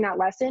is teaching that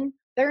lesson,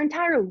 their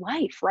entire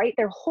life, right?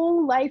 Their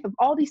whole life of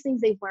all these things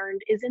they've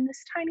learned is in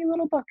this tiny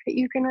little book that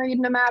you can read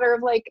in a matter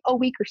of like a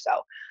week or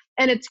so.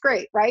 And it's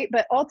great, right?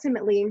 But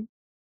ultimately,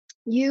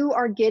 you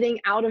are getting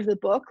out of the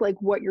book like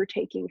what you're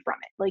taking from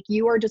it. Like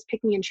you are just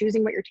picking and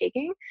choosing what you're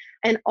taking.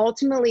 And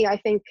ultimately, I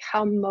think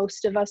how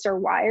most of us are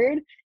wired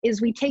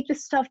is we take the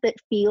stuff that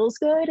feels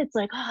good. It's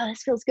like, oh,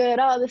 this feels good.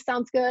 Oh, this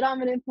sounds good. I'm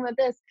going to implement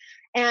this.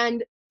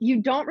 And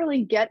you don't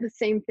really get the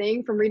same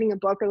thing from reading a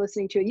book or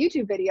listening to a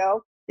YouTube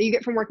video that you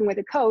get from working with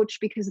a coach,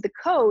 because the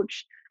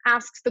coach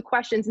asks the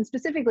questions. And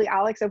specifically,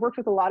 Alex, I've worked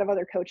with a lot of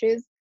other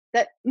coaches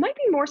that might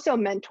be more so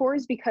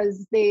mentors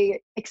because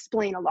they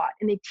explain a lot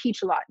and they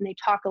teach a lot and they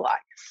talk a lot.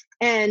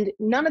 And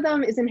none of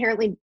them is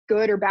inherently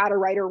good or bad or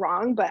right or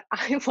wrong, but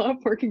I love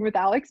working with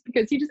Alex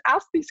because he just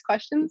asks these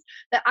questions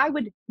that I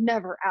would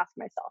never ask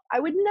myself. I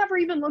would never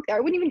even look there. I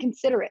wouldn't even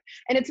consider it.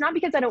 And it's not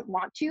because I don't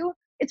want to.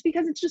 It's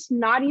because it's just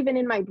not even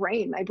in my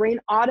brain. My brain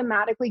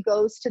automatically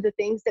goes to the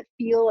things that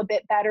feel a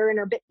bit better and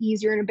are a bit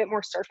easier and a bit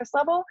more surface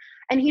level.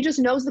 And he just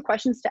knows the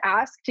questions to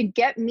ask to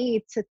get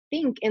me to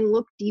think and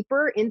look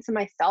deeper into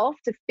myself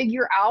to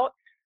figure out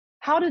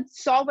how to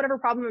solve whatever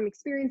problem I'm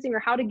experiencing or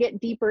how to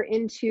get deeper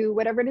into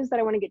whatever it is that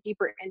I want to get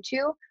deeper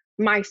into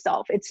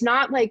myself. It's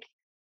not like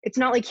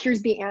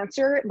here's the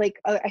answer. Like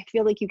I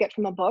feel like you get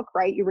from a book,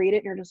 right? You read it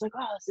and you're just like,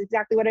 oh, this is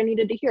exactly what I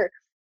needed to hear.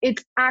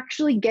 It's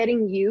actually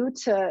getting you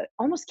to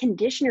almost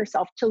condition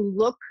yourself to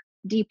look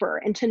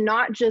deeper and to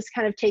not just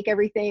kind of take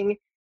everything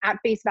at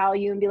face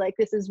value and be like,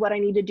 this is what I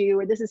need to do,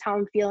 or this is how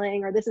I'm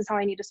feeling, or this is how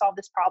I need to solve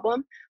this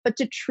problem, but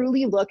to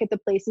truly look at the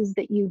places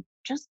that you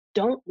just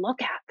don't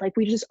look at. Like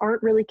we just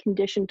aren't really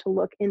conditioned to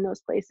look in those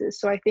places.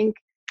 So I think,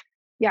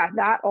 yeah,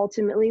 that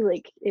ultimately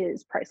like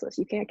is priceless.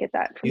 You can't get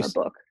that You from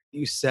a book.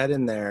 you said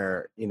in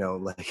there,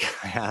 like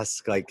I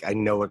ask, like I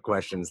know what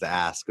questions to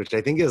ask, which I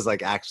think is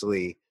like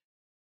actually,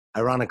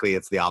 ironically,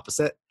 it's the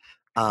opposite.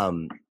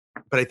 Um,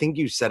 but I think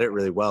you said it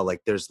really well. Like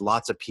there's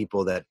lots of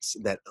people that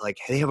like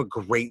they have a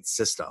great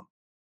system,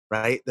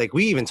 right? Like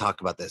we even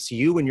talk about this.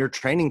 You, when you're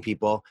training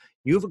people,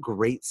 you have a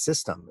great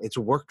system. It's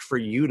worked for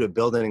you to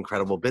build an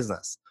incredible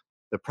business.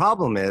 The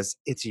problem is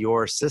it's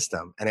your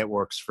system and it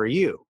works for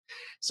you.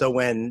 So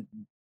when,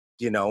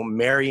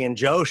 Mary and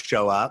Joe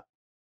show up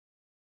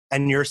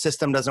and your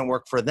system doesn't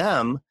work for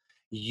them,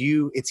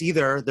 it's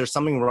either there's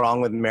something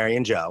wrong with Mary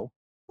and Joe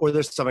or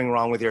there's something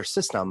wrong with your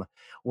system,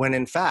 when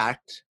in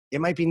fact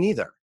it might be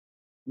neither.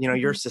 Your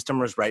Mhm. system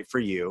was right for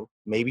you.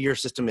 Maybe your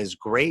system is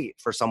great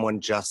for someone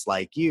just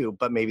like you,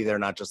 but maybe they're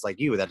not just like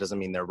you. That doesn't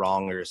mean they're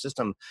wrong or your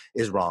system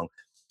is wrong.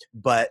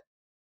 But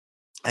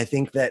I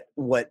think that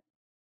what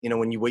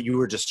you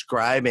were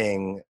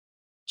describing,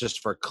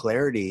 just for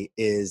clarity,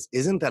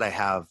 isn't that I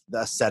have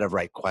a set of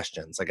right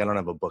questions. Like I don't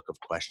have a book of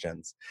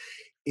questions.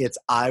 It's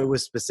I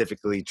was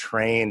specifically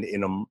trained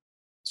in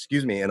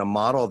a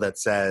model that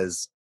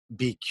says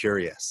be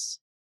curious,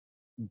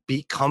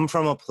 come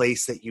from a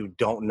place that you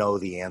don't know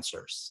the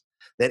answers,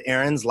 that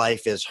Erin's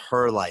life is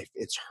her life,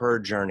 it's her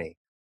journey,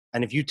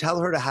 and if you tell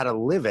her how to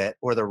live it,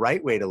 or the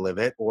right way to live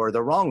it, or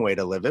the wrong way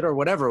to live it, or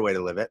whatever way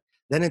to live it,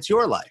 then it's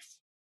your life,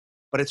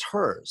 but it's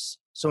hers.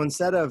 So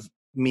instead of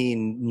me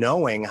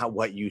knowing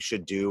what you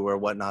should do or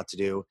what not to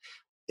do,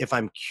 if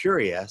I'm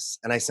curious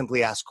and I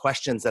simply ask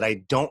questions that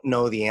I don't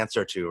know the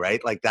answer to,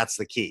 right? Like that's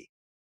the key.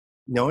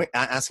 Knowing,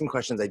 asking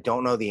questions I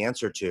don't know the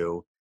answer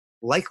to,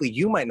 likely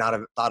you might not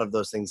have thought of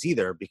those things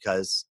either,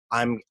 because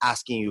I'm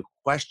asking you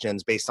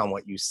questions based on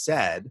what you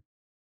said.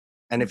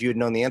 And if you had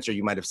known the answer,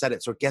 you might have said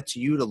it. So it gets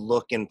you to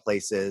look in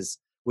places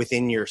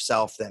within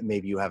yourself that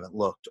maybe you haven't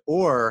looked,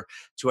 or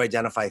to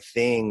identify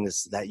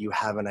things that you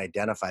haven't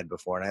identified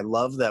before. And I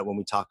love that when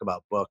we talk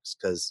about books,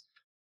 because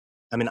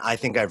I mean, I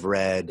think I've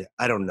read,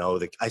 I don't know,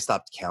 I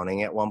stopped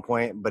counting at one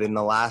point, but in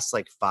the last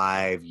like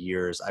 5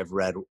 years, I've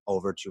read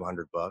over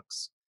 200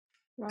 books.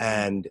 Wow.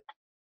 And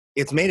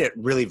it's made it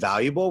really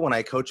valuable when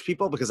I coach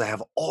people, because I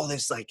have all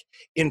this like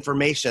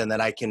information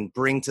that I can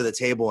bring to the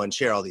table and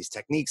share all these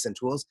techniques and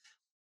tools.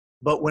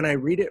 But when I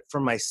read it for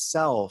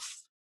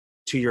myself,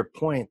 to your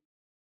point,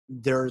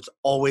 there's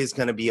always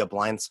going to be a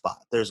blind spot.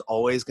 There's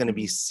always going to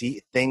be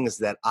things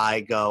that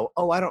I go,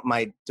 oh, I don't,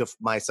 my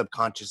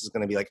subconscious is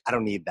going to be like, I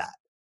don't need that.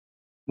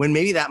 When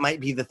maybe that might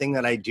be the thing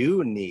that I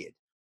do need.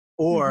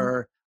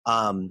 Or,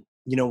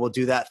 we'll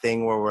do that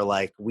thing where we're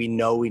like, we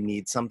know we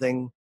need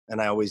something. And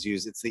I always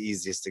use, it's the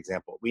easiest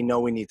example. We know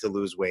we need to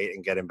lose weight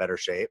and get in better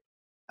shape.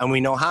 And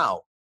we know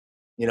how,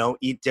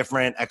 eat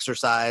different,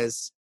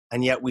 exercise,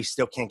 and yet we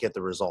still can't get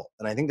the result.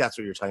 And I think that's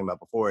what you're talking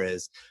about before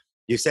is,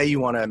 you say you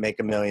want to make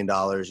 $1 million.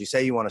 You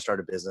say you want to start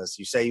a business.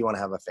 You say you want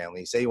to have a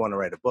family. You say you want to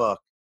write a book,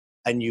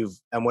 and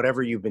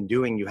whatever you've been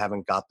doing, you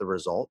haven't got the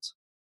result.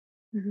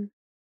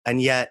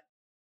 And yet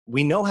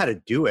we know how to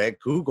do it.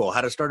 Google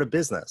how to start a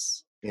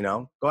business,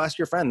 go ask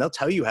your friend. They'll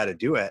tell you how to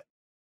do it,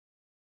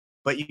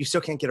 but you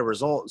still can't get a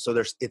result. So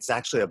it's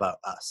actually about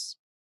us.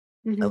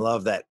 I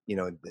love that,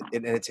 and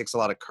it takes a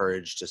lot of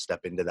courage to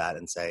step into that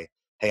and say,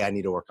 hey, I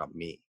need to work on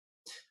me.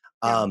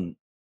 Yeah.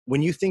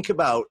 When you think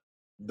about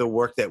the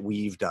work that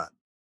we've done,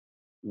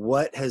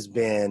 what has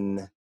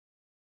been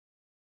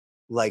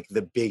like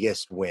the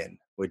biggest win,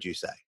 would you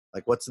say?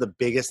 Like, what's the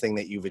biggest thing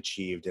that you've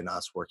achieved in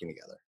us working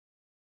together?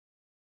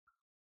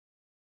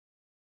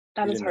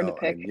 That You is didn't hard to know.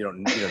 I pick. mean,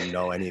 you don't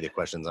know any of the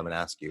questions I'm going to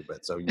ask you,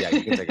 but so yeah,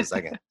 you can take a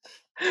second.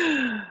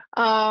 I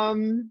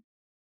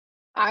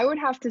would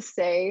have to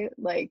say,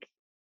 like,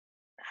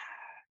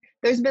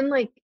 there's been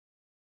like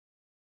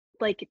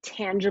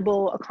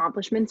tangible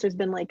accomplishments. There's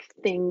been like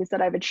things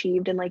that I've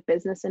achieved in like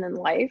business and in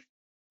life.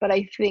 But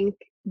I think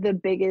the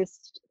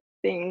biggest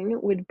thing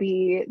would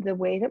be the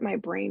way that my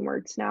brain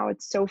works now.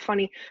 It's so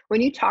funny.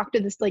 When you talk to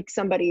this, like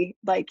somebody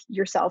like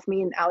yourself,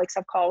 me and Alex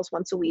have calls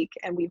once a week,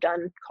 and we've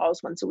done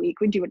calls once a week.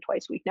 We do it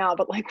twice a week now,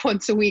 but like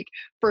once a week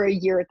for a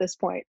year at this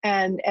point.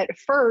 And at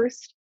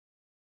first,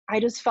 I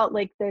just felt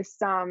like this,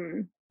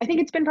 I think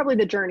it's been probably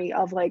the journey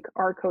of like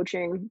our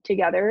coaching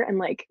together and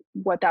like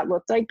what that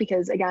looked like.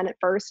 Because again, at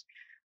first,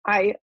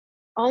 I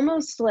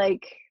almost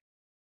like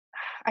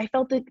I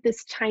felt like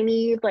this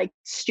tiny like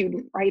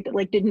student, right? That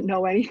like didn't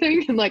know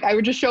anything. And like I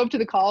would just show up to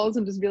the calls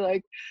and just be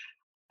like,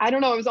 I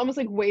don't know, I was almost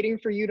like waiting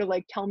for you to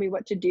like tell me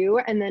what to do.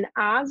 And then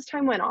as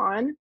time went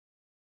on,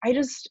 I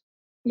just,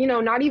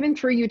 not even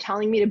through you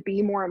telling me to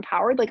be more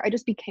empowered, like I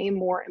just became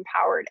more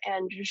empowered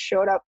and just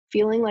showed up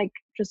feeling like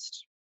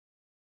just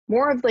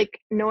more of like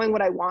knowing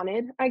what I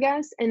wanted, I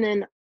guess. And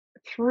then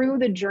through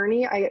the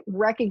journey, I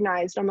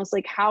recognized almost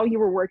like how you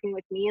were working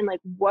with me and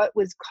like what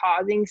was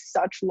causing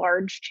such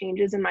large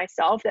changes in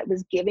myself that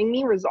was giving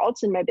me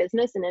results in my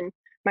business and in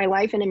my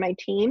life and in my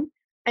team.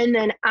 And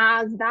then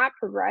as that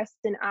progressed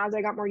and as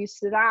I got more used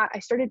to that, I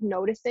started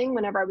noticing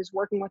whenever I was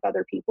working with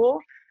other people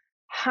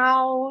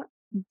how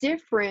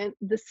different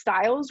the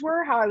styles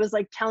were, how I was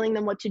like telling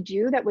them what to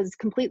do that was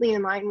completely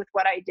in line with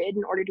what I did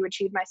in order to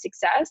achieve my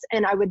success.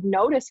 And I would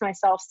notice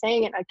myself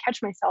saying it, and I'd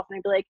catch myself and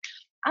I'd be like,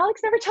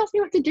 Alex never tells me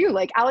what to do.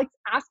 Like Alex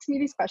asks me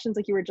these questions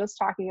like you were just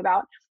talking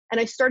about.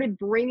 And I started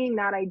bringing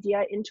that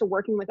idea into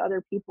working with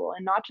other people,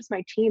 and not just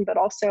my team, but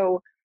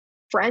also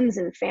friends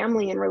and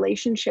family and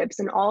relationships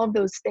and all of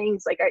those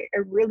things. Like I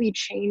really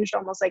changed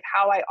almost like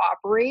how I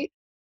operate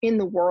in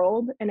the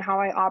world and how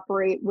I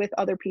operate with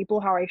other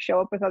people, how I show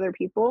up with other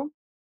people.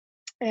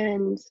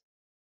 And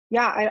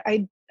yeah,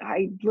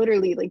 I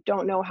literally like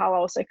don't know how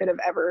else I could have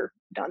ever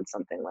done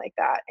something like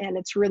that. And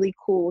it's really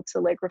cool to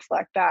like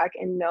reflect back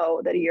and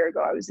know that a year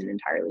ago I was an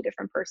entirely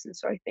different person.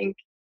 So I think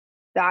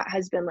that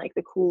has been like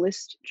the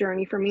coolest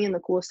journey for me, and the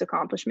coolest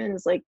accomplishment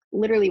is like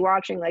literally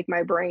watching like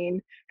my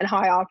brain and how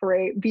I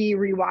operate be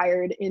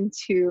rewired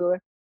into,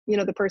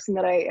 the person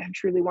that I have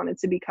truly wanted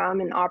to become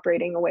and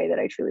operating a way that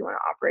I truly want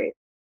to operate.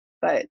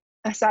 But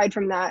aside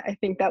from that, I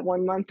think that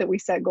 1 month that we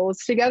set goals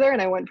together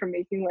and I went from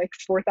making like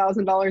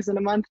 $4,000 in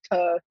a month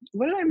to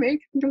what did I make?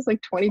 I think it was like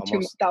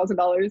Almost.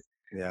 $22,000.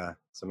 Yeah.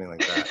 Something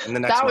like that. And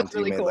the next That was month you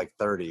really made cool. like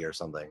 30 or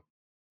something.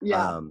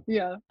 Yeah.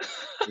 Yeah.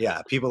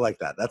 Yeah. People like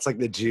that. That's like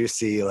the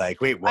juicy,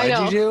 like, wait, what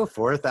I did you know. do?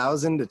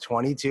 4,000 to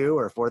 22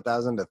 or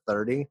 4,000 to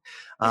 30.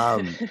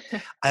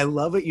 I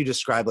love what you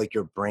describe, like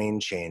your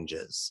brain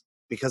changes,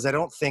 because I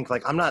don't think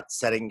like, I'm not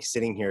sitting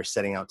here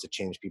setting out to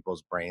change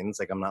people's brains.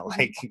 Like I'm not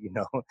like,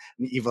 an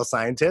evil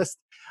scientist,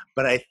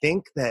 but I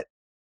think that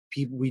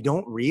we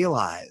don't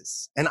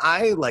realize, and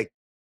I like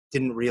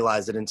didn't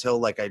realize it until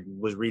like I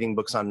was reading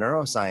books on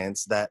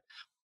neuroscience, that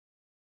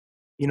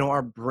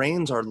our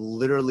brains are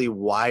literally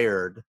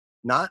wired,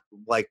 not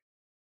like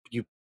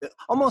you,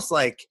 almost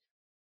like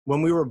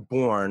when we were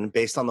born,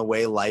 based on the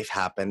way life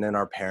happened and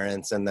our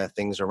parents and the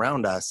things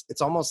around us.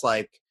 It's almost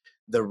like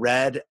the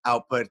red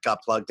output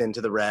got plugged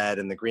into the red,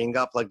 and the green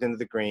got plugged into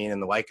the green,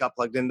 and the white got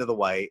plugged into the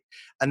white.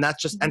 And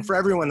that's just, and Mm-hmm. for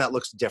everyone that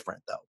looks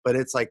different though, but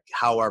it's like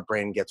how our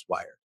brain gets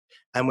wired.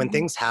 And when Mm-hmm.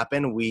 things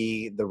happen,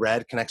 the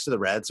red connects to the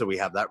red. So we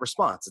have that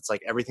response. It's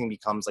like everything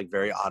becomes like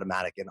very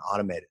automatic and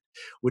automated,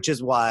 which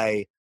is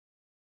why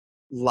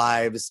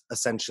lives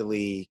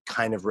essentially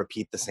kind of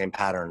repeat the same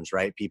patterns,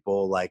 right?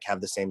 People like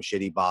have the same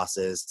shitty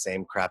bosses,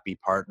 same crappy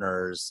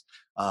partners,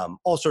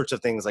 all sorts of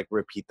things like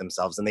repeat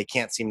themselves, and they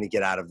can't seem to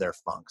get out of their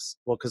funks.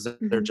 Well, because they're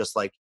Mm-hmm. just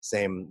like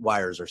same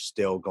wires are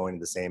still going to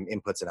the same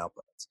inputs and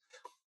outputs.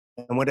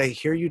 And what I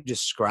hear you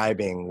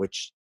describing,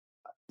 which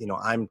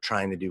I'm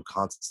trying to do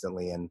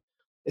constantly, and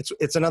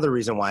it's another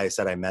reason why I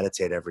said I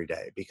meditate every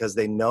day, because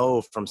they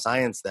know from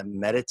science that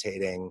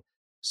meditating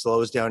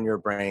slows down your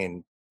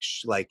brain,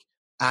 like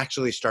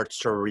actually starts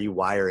to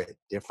rewire it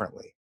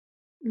differently.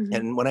 Mm-hmm.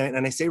 And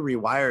when I say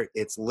rewire,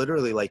 it's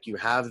literally like you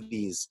have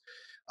these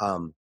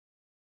um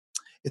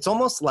it's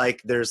almost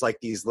like there's like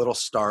these little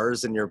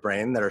stars in your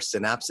brain that are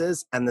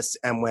synapses,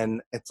 and when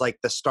it's like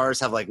the stars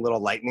have like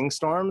little lightning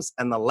storms,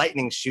 and the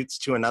lightning shoots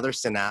to another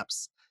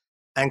synapse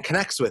and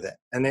connects with it.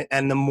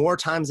 And the more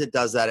times it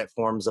does that, it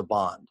forms a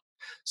bond.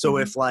 So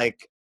Mm-hmm. if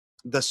like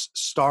the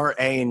star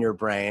A in your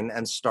brain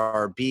and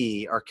star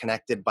B are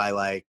connected by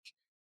like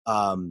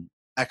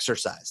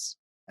exercise,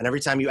 and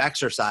every time you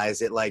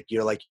exercise it, like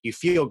you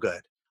feel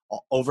good,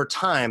 over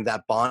time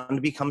that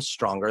bond becomes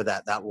stronger,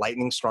 that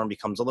lightning storm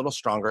becomes a little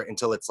stronger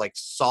until it's like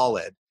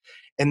solid.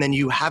 And then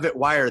you have it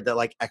wired that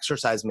like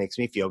exercise makes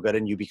me feel good,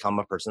 and you become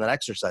a person that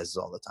exercises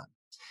all the time.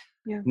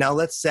 Yeah. Now,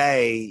 let's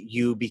say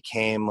you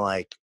became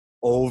like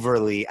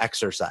overly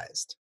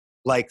exercised,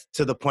 like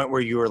to the point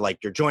where you were like,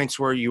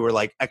 you were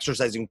like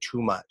exercising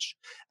too much.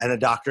 And a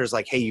doctor's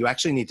like, hey, you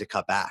actually need to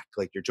cut back.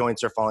 Like your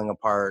joints are falling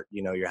apart.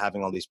 You're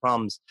having all these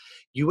problems.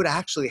 You would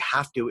actually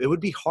have to, it would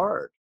be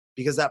hard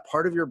because that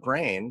part of your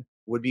brain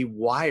would be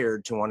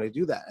wired to want to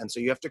do that. And so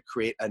you have to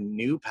create a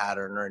new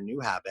pattern or a new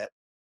habit,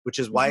 which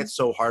is why Mm-hmm. it's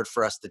so hard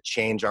for us to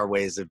change our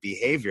ways of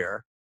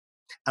behavior,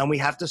 and we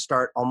have to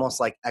start almost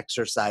like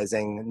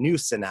exercising new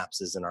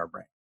synapses in our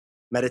brain.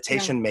 Yeah.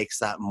 Meditation makes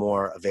that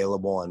more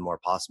available and more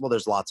possible.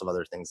 There's lots of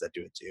other things that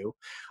do it too.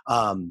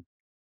 Um,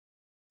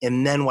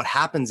 and then what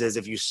happens is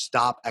if you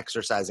stop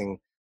exercising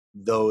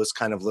those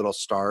kind of little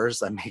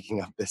stars, I'm making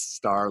up this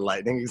star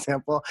lightning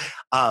example,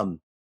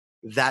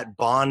 that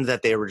bond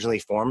that they originally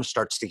formed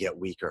starts to get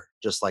weaker,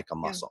 just like a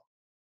Yeah. muscle.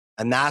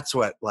 And that's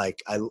what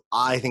like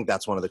I think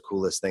that's one of the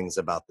coolest things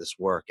about this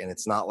work. And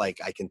it's not like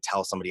I can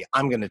tell somebody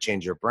I'm going to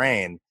change your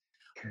brain,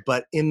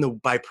 but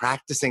by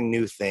practicing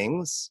new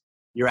things,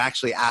 you're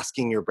actually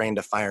asking your brain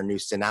to fire new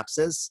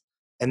synapses.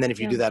 And then if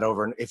you Yeah. do that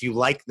over, and if you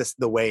like this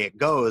the way it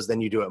goes, then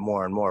you do it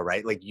more and more,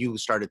 right? Like you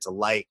started to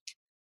like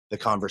the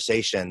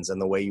conversations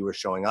and the way you were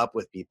showing up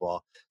with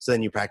people, so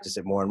then you practice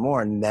it more and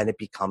more, and then it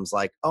becomes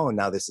like, oh,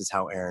 now this is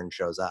how Erin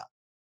shows up.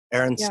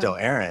 Erin's Yeah. still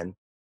Erin,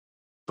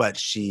 but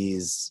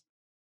she's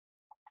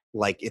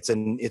like it's a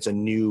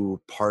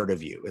new part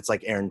of you. It's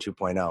like Erin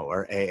 2.0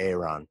 or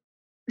Aaron.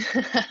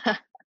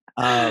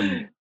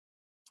 Um,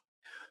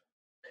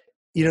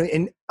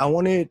 and I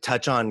want to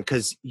touch on,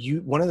 because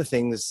one of the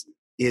things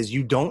is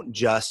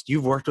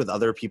you've worked with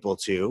other people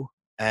too.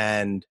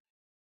 And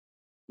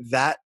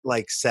that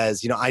like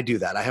says, I do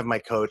that. I have my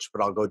coach,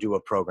 but I'll go do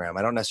a program.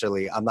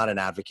 I'm not an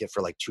advocate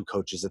for like two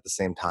coaches at the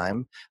same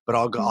time, but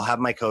I'll have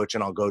my coach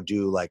and I'll go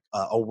do like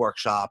a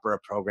workshop or a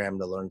program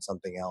to learn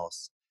something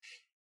else.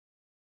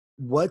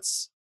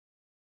 What's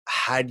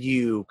had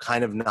you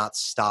kind of not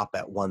stop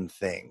at one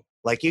thing?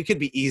 Like it could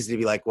be easy to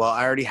be like, well,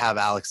 I already have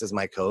Alex as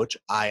my coach.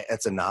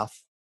 It's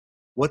enough.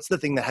 What's the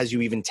thing that has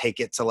you even take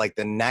it to like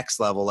the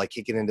next level, like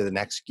kick it into the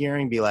next gear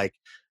and be like,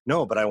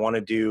 no, but I want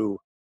to do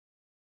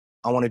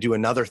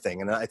another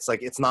thing. And it's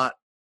like, it's not,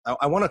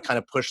 I want to kind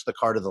of push the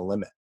car to the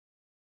limit.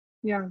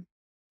 Yeah.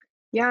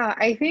 Yeah,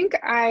 I think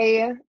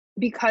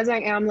because I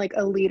am like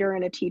a leader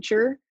and a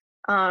teacher,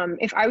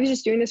 if I was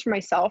just doing this for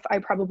myself, I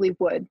probably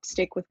would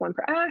stick with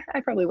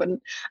I probably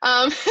wouldn't.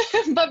 Um,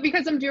 but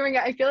because I'm doing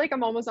it, I feel like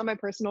I'm almost on my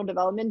personal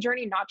development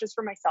journey, not just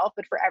for myself,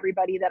 but for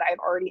everybody that I've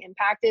already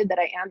impacted, that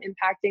I am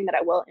impacting, that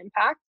I will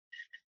impact.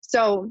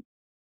 So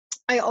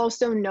I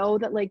also know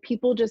that like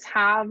people just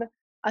have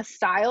a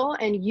style,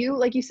 and you,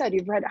 like you said,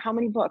 you've read how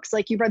many books?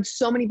 Like you've read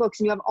so many books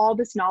and you have all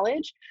this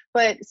knowledge,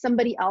 but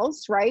somebody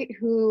else, right?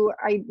 Who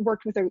I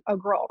worked with a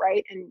girl,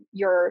 right? And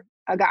you're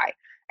a guy.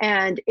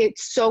 And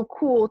it's so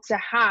cool to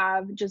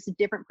have just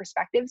different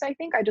perspectives. I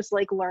think I just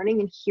like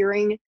learning and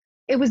hearing.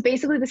 It was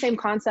basically the same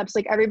concepts.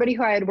 Like everybody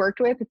who I had worked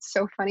with, it's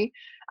so funny.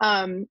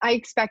 I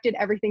expected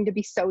everything to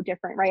be so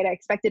different, right? I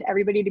expected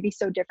everybody to be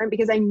so different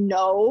because I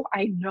know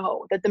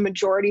that the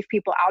majority of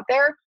people out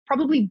there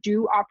probably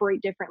do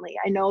operate differently.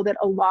 I know that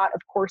a lot of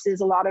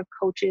courses, a lot of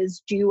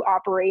coaches do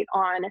operate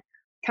on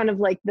kind of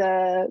like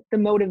the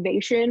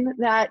motivation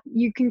that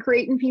you can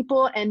create in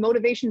people, and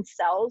motivation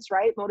sells,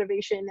 right?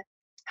 Motivation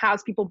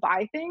has people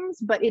buy things,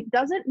 but it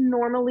doesn't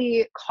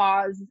normally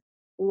cause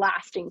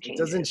lasting It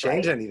doesn't changes,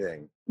 change right?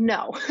 anything.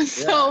 No. Yeah,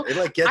 So it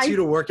like gets I you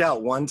to work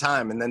out one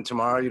time, and then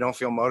tomorrow you don't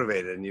feel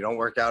motivated and you don't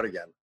work out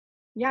again.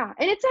 Yeah,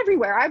 and it's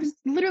everywhere. I was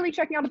literally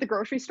checking out at the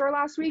grocery store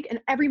last week, and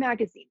every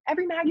magazine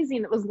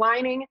that was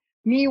lining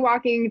me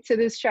walking to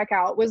this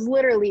checkout was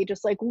literally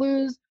just like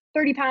lose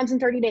 30 pounds in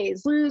 30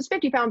 days, lose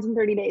 50 pounds in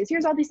 30 days.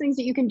 Here's all these things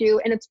that you can do.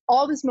 And it's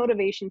all this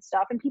motivation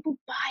stuff, and people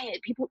buy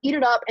it. People eat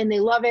it up and they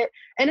love it.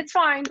 And it's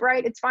fine,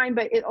 right? It's fine,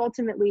 but it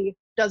ultimately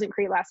doesn't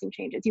create lasting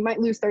changes. You might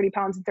lose 30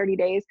 pounds in 30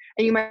 days,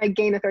 and you might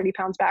gain the 30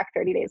 pounds back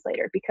 30 days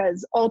later,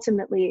 because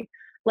ultimately,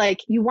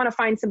 like, you want to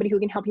find somebody who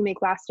can help you make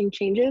lasting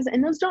changes,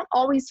 and those don't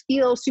always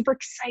feel super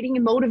exciting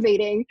and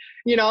motivating.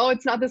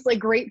 It's not this like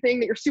great thing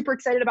that you're super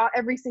excited about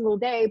every single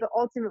day, but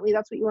ultimately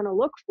that's what you want to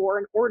look for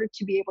in order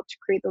to be able to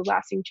create those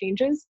lasting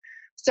changes.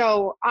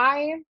 So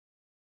I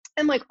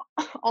am like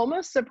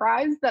almost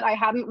surprised that I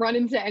hadn't run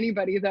into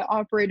anybody that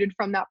operated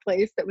from that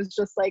place, that was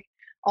just like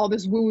all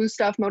this woo-woo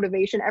stuff,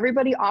 motivation.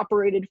 Everybody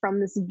operated from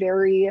this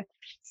very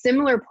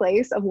similar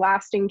place of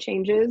lasting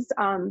changes,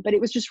 but it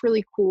was just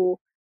really cool.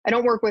 I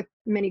don't work with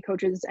many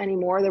coaches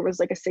anymore. There was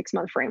like a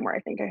 6-month frame where I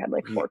think I had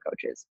like 4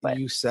 coaches. But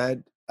You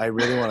said, I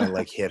really want to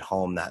like hit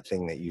home that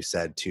thing that you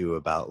said too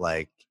about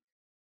like,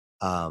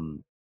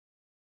 um,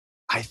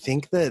 I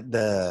think that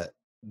the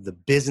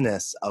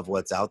business of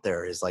what's out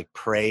there is like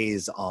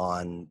preys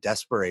on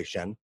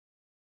desperation,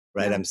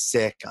 right? yeah, I'm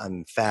sick,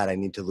 I'm fat, I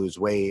need to lose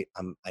weight,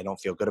 I don't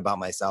feel good about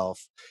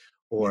myself,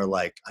 or yeah,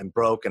 like I'm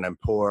broke and I'm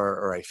poor,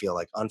 or I feel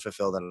like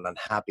unfulfilled and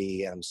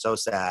unhappy and I'm so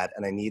sad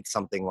and I need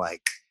something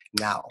like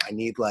now. I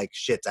need like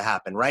shit to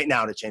happen right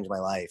now to change my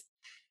life.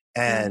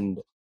 yeah,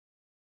 And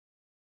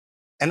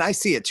I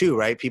see it too,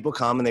 right? People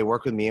come and they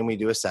work with me and we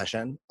do a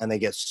session and they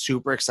get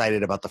super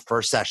excited about the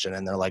first session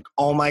and they're like,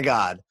 oh my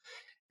God.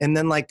 And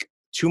then like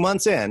 2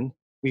 months in,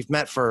 we've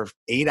met for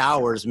 8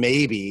 hours,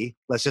 maybe,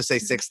 let's just say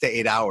mhm, 6 to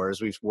 8 hours.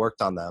 We've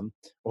worked on them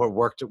or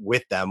worked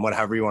with them,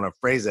 whatever you want to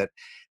phrase it.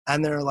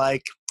 And they're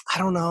like, I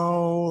don't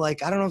know.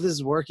 Like, I don't know if this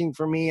is working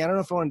for me. I don't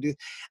know if I want to do.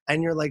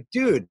 And you're like,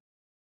 dude,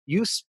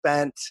 you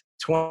spent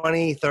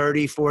 20,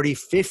 30, 40,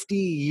 50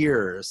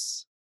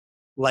 years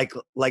like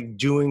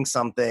doing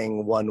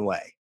something one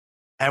way.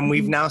 And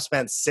we've mhm. now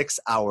spent 6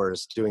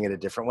 hours doing it a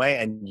different way.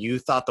 And you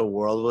thought the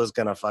world was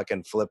going to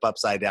fucking flip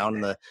upside down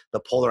and the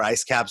polar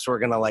ice caps were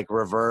going to like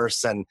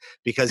reverse. And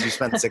because you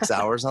spent 6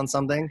 hours on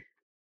something.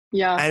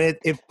 Yeah,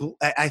 And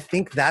I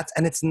think that's,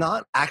 and it's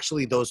not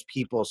actually those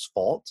people's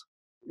fault,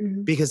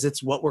 mhm, because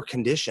it's what we're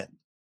conditioned,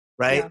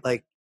 right? yeah,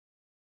 Like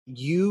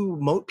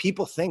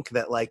people think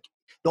that like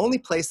the only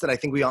place that I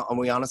think we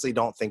honestly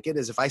don't think it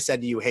is if I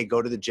said to you, hey,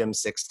 go to the gym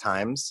 6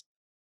 times.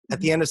 At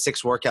mhm, the end of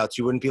 6 workouts,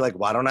 you wouldn't be like,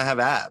 why don't I have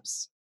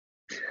abs?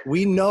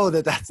 We know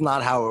that that's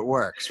not how it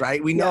works,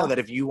 right? We know yeah, that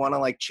if you want to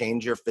like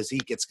change your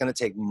physique, it's going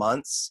to take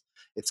months.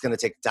 It's going to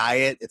take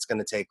diet. It's going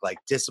to take like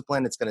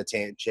discipline. It's going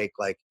to take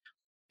like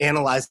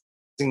analyzing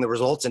the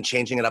results and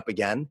changing it up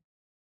again.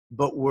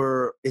 But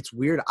it's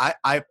weird.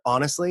 I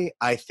honestly,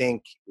 I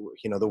think,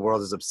 the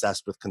world is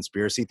obsessed with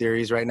conspiracy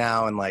theories right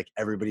now and like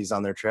everybody's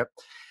on their trip.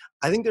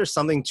 I think there's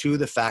something to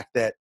the fact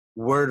that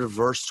we're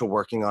averse to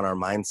working on our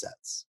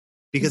mindsets.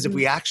 Because if mhm.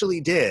 we actually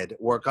did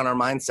work on our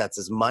mindsets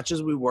as much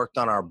as we worked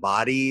on our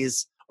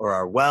bodies or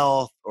our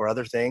wealth or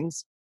other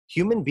things,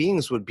 human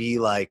beings would be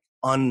like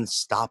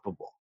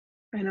unstoppable.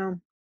 I know.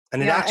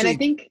 And it Yeah, and I actually,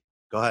 think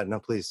go ahead. No,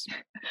 please.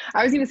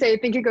 I was going to say, I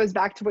think it goes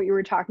back to what you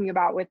were talking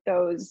about with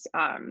those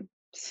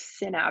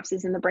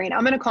synapses in the brain.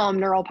 I'm going to call them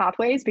neural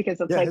pathways because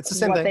that's Yeah, like it's the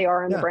same what thing. they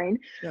are in the Yeah. brain.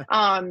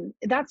 Yeah.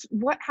 That's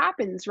what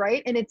happens,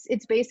 right? And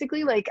it's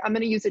basically like, I'm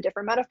going to use a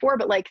different metaphor,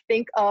 but like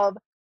think of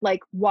like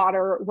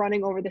water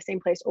running over the same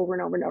place over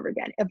and over and over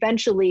again.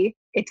 Eventually,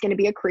 it's going to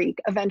be a creek.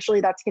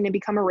 Eventually, that's going to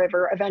become a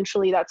river.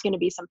 Eventually, that's going to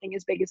be something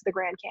as big as the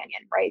Grand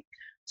Canyon, right?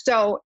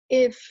 So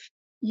if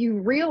you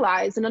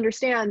realize and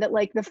understand that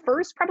like the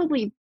first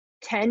probably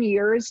 10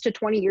 years to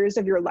 20 years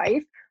of your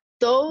life,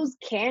 those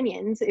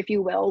canyons, if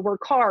you will, were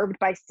carved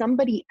by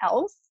somebody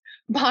else,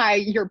 by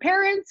your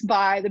parents,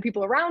 by the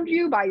people around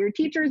you, by your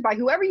teachers, by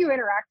whoever you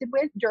interacted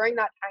with during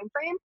that time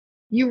frame.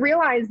 You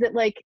realize that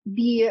like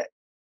the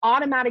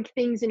automatic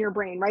things in your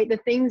brain, right? The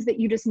things that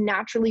you just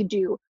naturally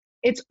do,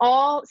 it's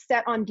all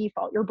set on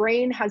default. Your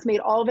brain has made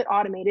all of it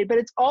automated, but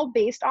it's all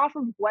based off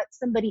of what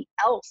somebody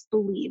else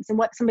believes and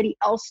what somebody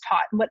else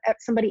taught and what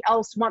somebody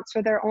else wants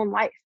for their own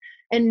life.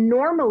 And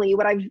normally,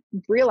 what I've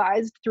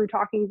realized through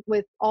talking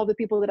with all the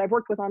people that I've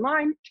worked with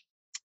online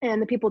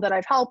and the people that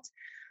I've helped,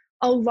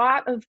 a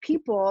lot of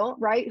people,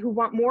 right, who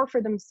want more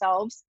for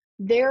themselves,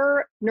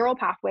 their neural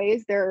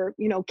pathways, their,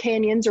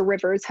 canyons or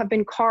rivers have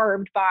been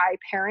carved by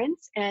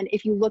parents. And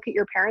if you look at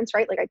your parents,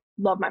 right, like I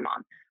love my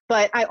mom,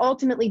 but I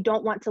ultimately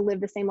don't want to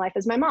live the same life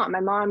as my mom. My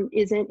mom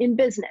isn't in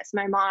business.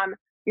 My mom,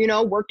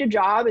 worked a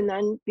job and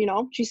then,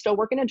 she's still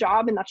working a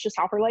job and that's just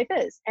how her life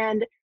is.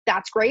 And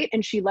that's great.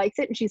 And she likes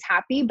it and she's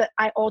happy, but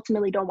I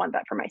ultimately don't want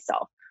that for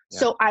myself. Yeah.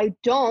 So I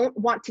don't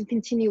want to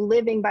continue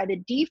living by the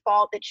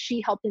default that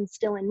she helped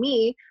instill in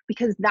me,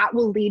 because that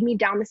will lead me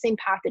down the same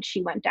path that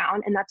she went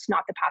down. And that's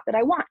not the path that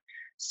I want.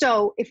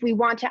 So if we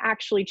want to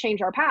actually change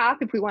our path,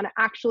 if we want to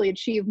actually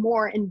achieve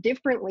more and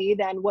differently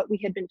than what we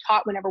had been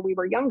taught whenever we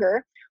were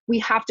younger, we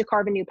have to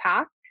carve a new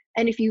path.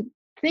 And if you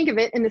think of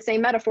it in the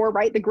same metaphor,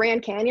 right? The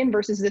Grand Canyon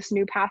versus this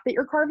new path that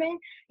you're carving,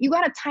 you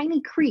got a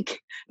tiny creek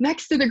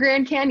next to the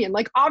Grand Canyon.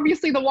 Like,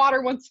 obviously the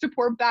water wants to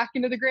pour back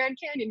into the Grand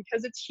Canyon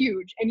because it's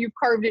huge and you've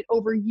carved it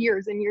over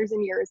years and years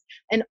and years.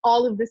 And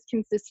all of this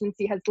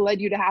consistency has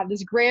led you to have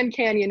this Grand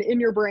Canyon in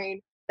your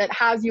brain that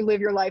has you live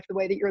your life the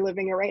way that you're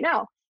living it right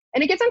now.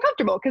 And it gets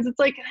uncomfortable because it's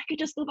like, I could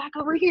just go back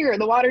over here.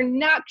 The water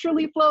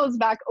naturally flows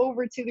back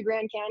over to the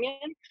Grand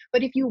Canyon.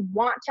 But if you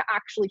want to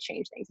actually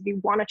change things, if you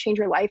want to change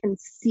your life and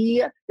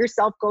see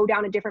yourself go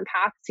down a different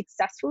path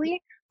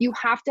successfully, you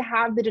have to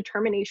have the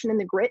determination and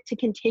the grit to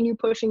continue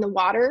pushing the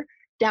water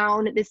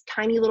down this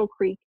tiny little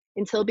creek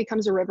until it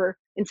becomes a river,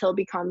 until it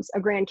becomes a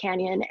Grand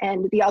Canyon.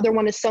 And the other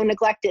one is so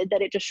neglected that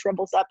it just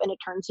shrivels up and it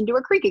turns into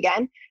a creek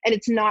again. And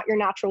it's not your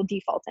natural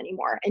default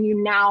anymore. And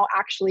you now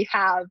actually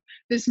have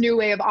this new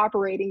way of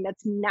operating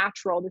that's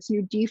natural, this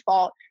new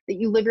default that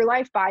you live your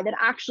life by that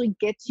actually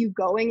gets you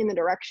going in the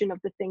direction of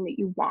the thing that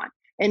you want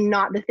and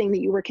not the thing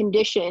that you were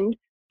conditioned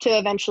to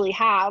eventually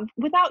have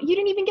without, you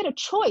didn't even get a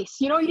choice.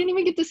 You didn't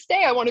even get to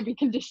say, I want to be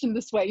conditioned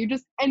this way. You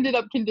just ended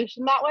up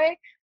conditioned that way.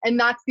 And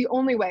that's the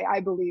only way, I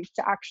believe,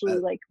 to actually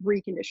like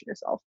recondition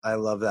yourself. I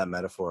love that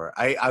metaphor.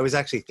 I was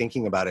actually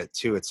thinking about it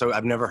too.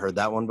 I've never heard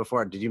that one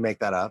before. Did you make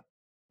that up?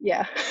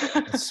 Yeah.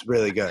 It's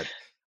really good.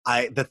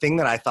 The thing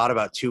that I thought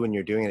about too when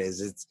you're doing it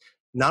is it's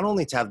not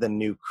only to have the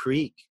new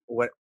creek.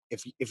 What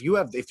if you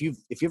have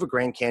a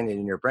Grand Canyon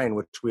in your brain,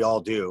 which we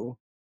all do,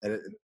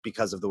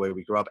 because of the way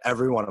we grew up.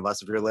 Every one of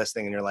us, if you're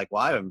listening and you're like,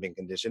 well, I haven't been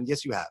conditioned.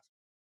 Yes, you have.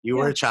 You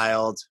were a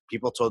child.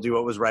 People told you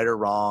what was right or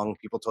wrong.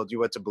 People told you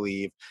what to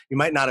believe. You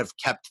might not have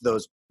kept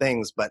those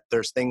things, but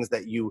there's things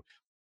that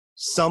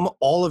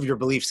all of your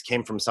beliefs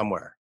came from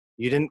somewhere.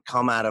 You didn't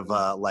come out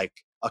of like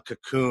a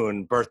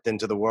cocoon birthed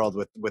into the world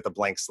with a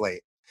blank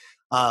slate.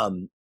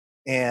 But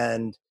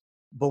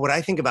what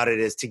I think about it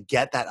is, to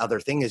get that other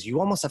thing is you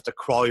almost have to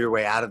crawl your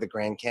way out of the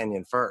Grand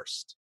Canyon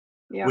first,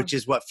 which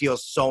is what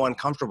feels so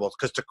uncomfortable,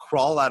 because to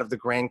crawl out of the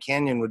Grand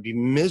Canyon would be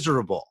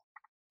miserable.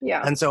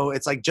 Yeah. And so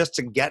it's like, just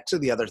to get to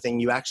the other thing,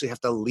 you actually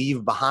have to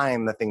leave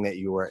behind the thing that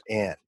you were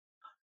in.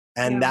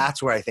 And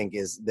that's where I think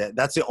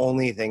that's the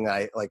only thing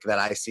that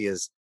I see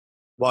is,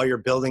 while you're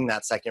building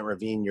that second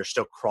ravine, you're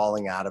still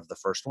crawling out of the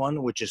first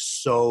one, which is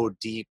so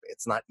deep.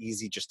 It's not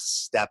easy just to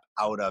step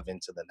out of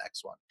into the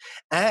next one.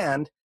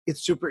 And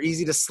it's super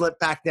easy to slip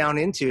back down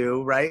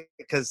into, right?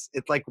 Because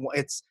it's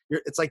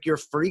like you're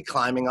free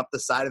climbing up the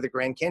side of the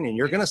Grand Canyon.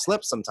 You're going to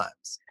slip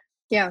sometimes.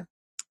 Yeah.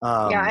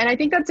 And I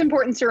think that's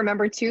important to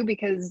remember too,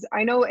 because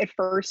I know at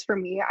first for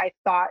me, I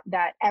thought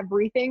that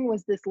everything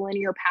was this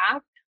linear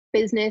path.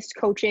 Business,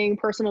 coaching,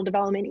 personal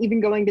development, even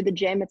going to the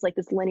gym, it's like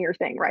this linear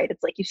thing, right?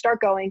 It's like you start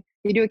going,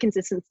 you do it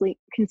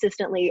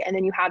consistently, and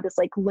then you have this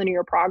like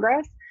linear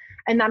progress.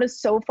 And that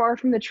is so far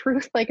from the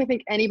truth. Like, I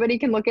think anybody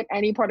can look at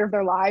any part of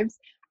their lives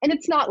and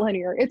it's not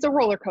linear. It's a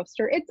roller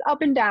coaster. It's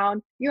up and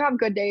down. You have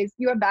good days,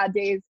 you have bad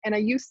days. And I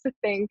used to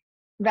think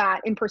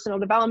that in personal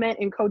development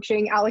and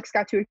coaching, Alex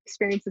got to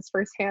experience this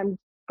firsthand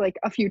like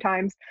a few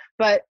times,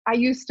 but I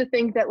used to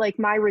think that like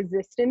my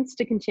resistance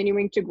to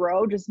continuing to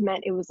grow just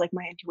meant it was like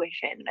my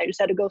intuition and I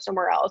just had to go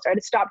somewhere else, or I had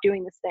to stop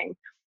doing this thing.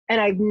 And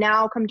I've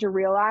now come to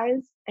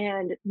realize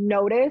and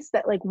notice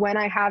that like when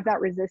I have that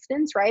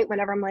resistance, right,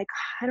 whenever I'm like,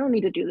 I don't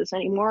need to do this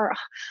anymore,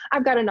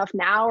 I've got enough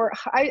now, or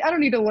I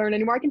don't need to learn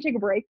anymore, I can take a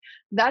break,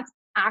 that's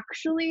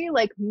actually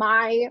like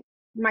my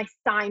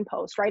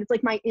signpost, right? It's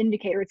like my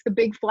indicator. It's the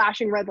big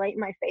flashing red light in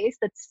my face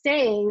that's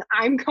saying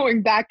I'm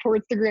going back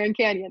towards the Grand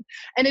Canyon.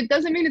 And it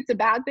doesn't mean it's a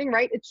bad thing,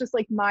 right? It's just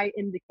like my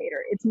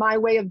indicator. It's my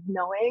way of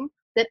knowing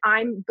that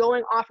I'm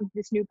going off of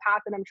this new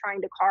path that I'm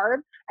trying to carve,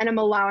 and I'm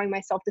allowing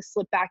myself to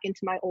slip back into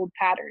my old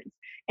patterns.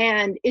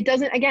 And it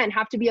doesn't, again,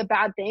 have to be a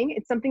bad thing.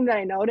 It's something that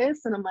I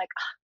notice and I'm like,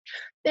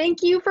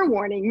 thank you for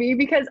warning me,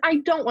 because I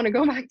don't want to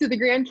go back to the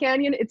Grand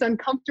Canyon. It's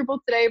uncomfortable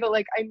today, but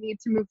like I need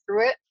to move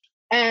through it.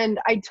 And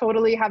I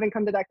totally haven't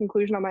come to that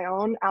conclusion on my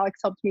own. Alex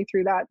helped me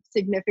through that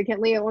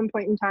significantly at one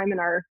point in time in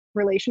our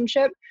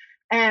relationship.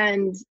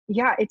 And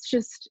yeah,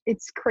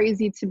 it's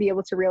crazy to be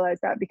able to realize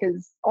that,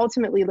 because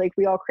ultimately, like,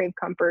 we all crave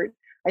comfort.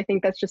 I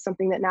think that's just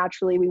something that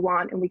naturally we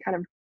want and we kind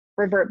of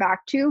revert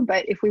back to.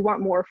 But if we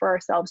want more for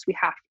ourselves, we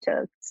have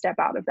to step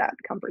out of that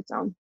comfort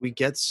zone. We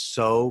get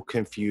so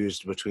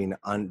confused between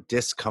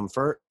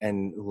discomfort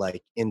and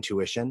like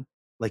intuition.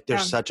 Like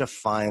there's such a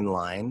fine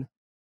line.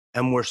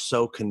 And we're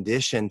so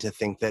conditioned to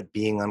think that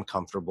being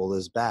uncomfortable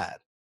is bad.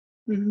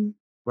 Mm-hmm.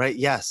 Right?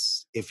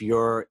 Yes. If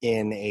you're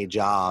in a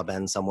job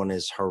and someone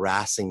is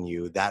harassing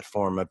you, that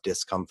form of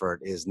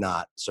discomfort is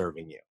not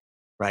serving you.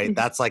 Right?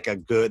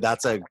 Mm-hmm.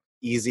 That's a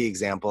easy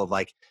example of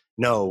like,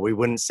 no, we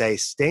wouldn't say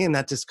stay in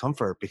that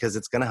discomfort because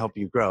it's going to help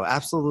you grow.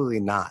 Absolutely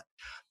not.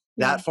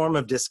 That form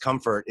of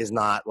discomfort is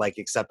not like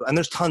acceptable. And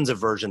there's tons of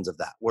versions of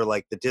that where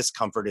like the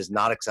discomfort is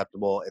not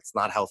acceptable. It's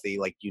not healthy.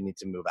 Like you need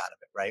to move out of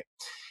it. Right?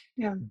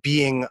 Yeah.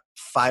 Being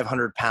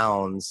 500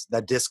 pounds,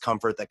 that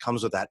discomfort that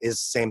comes with that is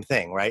the same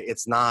thing, right?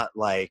 It's not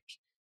like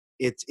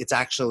it's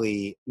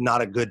actually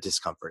not a good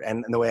discomfort.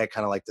 And the way I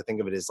kind of like to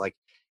think of it is like,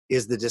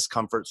 is the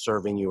discomfort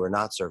serving you or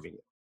not serving you?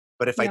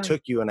 But if I Yeah.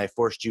 took you and I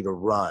forced you to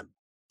run,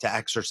 to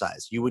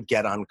exercise, you would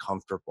get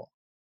uncomfortable.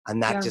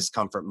 And that Yeah.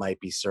 discomfort might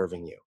be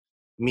serving you.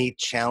 Me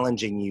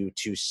challenging you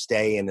to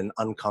stay in an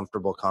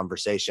uncomfortable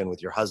conversation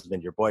with your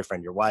husband, your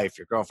boyfriend, your wife,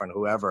 your girlfriend,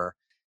 whoever,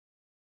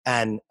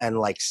 and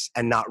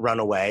not run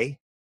away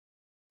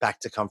back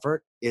to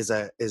comfort is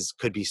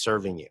could be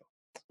serving you.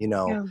 You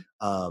know, Yeah.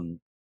 um,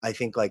 I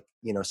think like,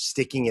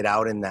 sticking it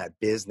out in that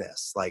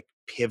business, like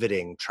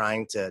pivoting,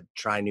 trying to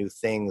try new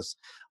things,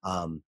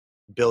 um,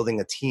 building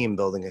a team,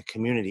 building a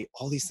community,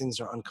 all these things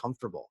are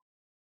uncomfortable.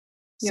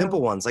 Yeah.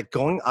 Simple ones like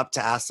going up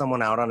to ask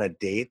someone out on a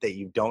date that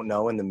you don't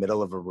know in the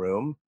middle of a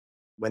room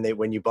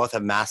when you both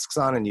have masks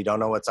on and you don't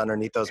know what's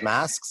underneath those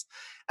masks,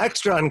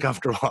 extra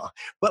uncomfortable.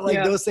 But like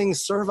Yeah. those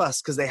things serve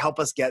us because they help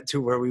us get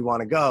to where we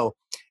want to go.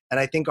 And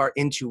I think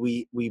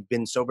we've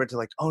been sobered to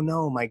like, oh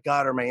no, my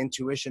gut or my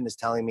intuition is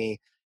telling me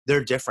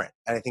they're different.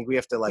 And I think we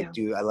have to like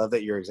Yeah. I love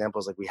that your example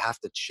is like we have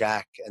to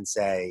check and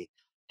say,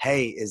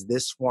 hey, is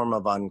this form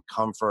of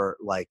uncomfort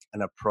like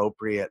an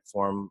appropriate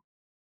form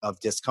of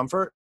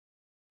discomfort?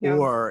 Yeah.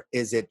 Or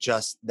is it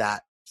just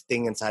that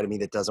thing inside of me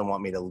that doesn't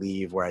want me to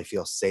leave, where I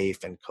feel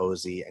safe and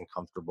cozy and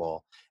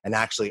comfortable? And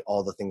actually,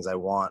 all the things I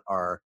want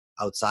are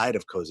outside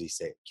of cozy,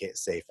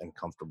 safe and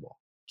comfortable.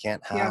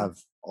 Can't Yeah. have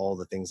all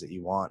the things that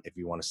you want if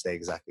you want to stay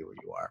exactly where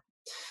you are.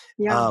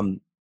 Yeah.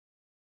 Um,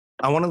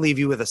 I want to leave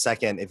you with a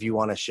second. If you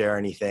want to share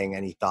anything,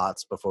 any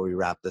thoughts before we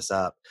wrap this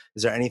up,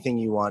 is there anything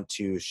you want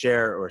to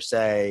share or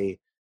say,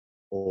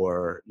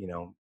 or,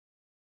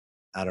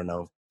 I don't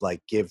know,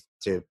 like give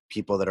to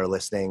people that are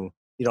listening?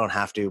 You don't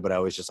have to, but I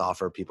always just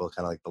offer people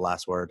kind of like the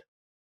last word.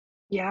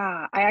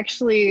 Yeah, I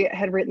actually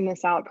had written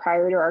this out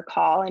prior to our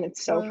call, and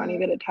it's so funny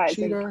What? that it ties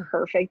in Cheater?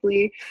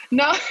 perfectly.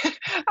 No,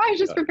 I was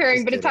just preparing,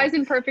 Just but it kidding. ties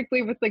in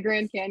perfectly with the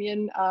Grand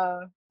Canyon,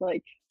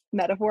 like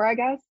metaphor, I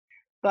guess.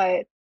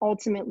 But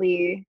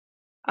ultimately,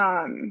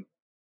 um,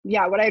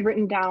 yeah, what I'd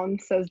written down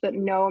says that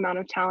no amount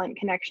of talent,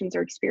 connections,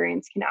 or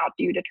experience can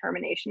outdo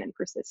determination and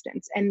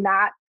persistence. And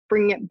that,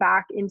 bringing it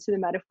back into the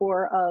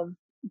metaphor of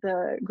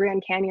the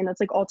Grand Canyon, that's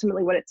like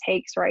ultimately what it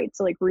takes, right?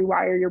 To like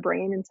rewire your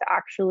brain and to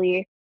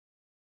actually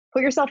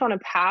put yourself on a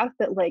path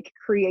that like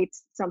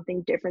creates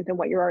something different than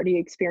what you're already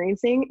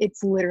experiencing.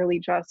 It's literally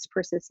just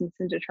persistence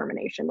and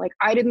determination. Like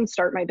I didn't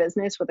start my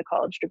business with a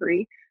college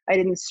degree. I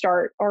didn't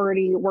start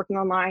already working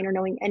online or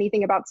knowing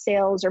anything about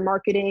sales or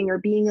marketing or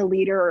being a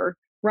leader or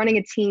running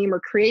a team or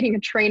creating a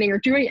training or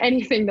doing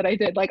anything that I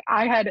did. Like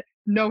I had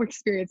no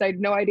experience. I had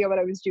no idea what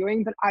I was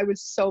doing, but I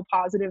was so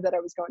positive that I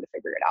was going to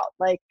figure it out.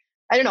 Like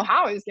I didn't know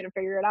how I was going to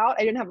figure it out.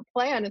 I didn't have a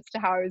plan as to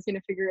how I was going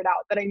to figure it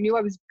out, but I knew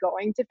I was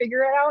going to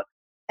figure it out,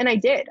 and I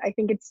did. I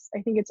think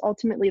it's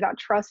ultimately that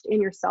trust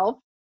in yourself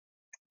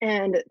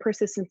and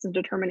persistence and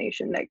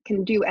determination that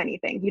can do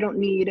anything. You don't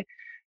need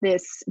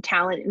this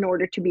talent in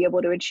order to be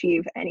able to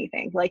achieve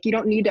anything. Like you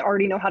don't need to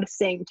already know how to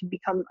sing to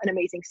become an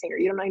amazing singer.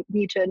 You don't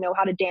need to know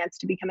how to dance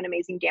to become an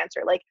amazing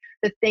dancer. Like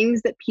the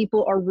things that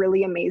people are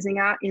really amazing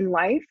at in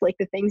life, like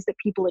the things that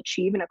people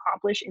achieve and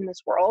accomplish in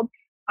this world,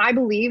 I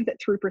believe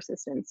that through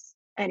persistence,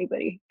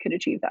 anybody could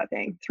achieve that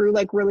thing. Through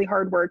like really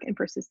hard work and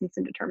persistence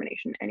and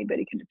determination,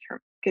 anybody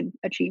could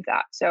achieve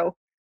that. So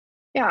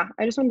yeah,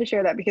 I just wanted to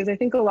share that because I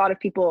think a lot of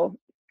people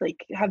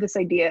like have this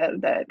idea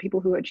that people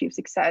who achieve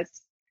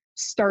success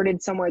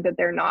started somewhere that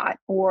they're not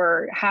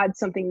or had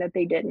something that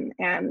they didn't,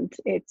 and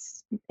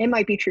it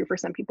might be true for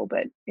some people,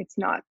 but it's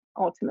not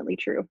ultimately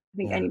true. I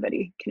think Yeah,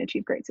 anybody can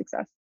achieve great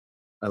success.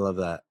 I love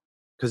that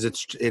because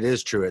it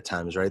is true at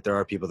times, right? There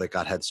are people that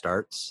got head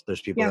starts. There's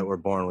people Yeah. that were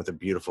born with a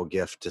beautiful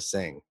gift to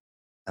sing,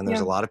 and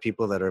there's a Yeah. lot of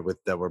people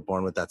that were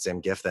born with that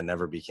same gift that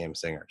never became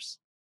singers.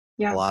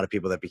 A Yeah. lot of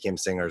people that became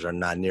singers are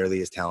not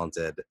nearly as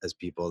talented as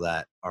people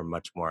that are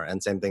much more.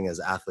 And same thing as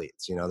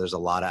athletes. There's a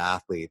lot of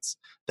athletes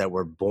that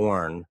were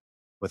born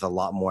with a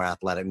lot more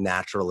athletic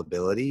natural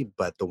ability,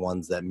 but the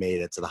ones that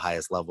made it to the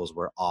highest levels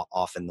were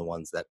often the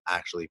ones that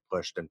actually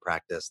pushed and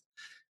practiced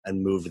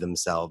and moved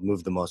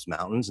the most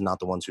mountains, not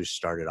the ones who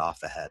started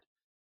off ahead.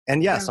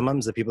 And yeah, Yeah.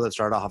 sometimes the people that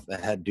start off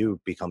ahead do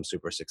become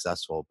super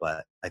successful,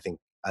 but I think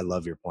I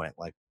love your point.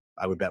 Like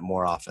I would bet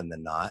more often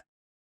than not,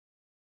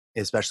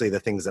 especially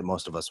the things that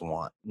most of us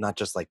want, not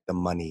just like the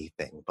money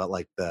thing, but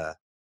like the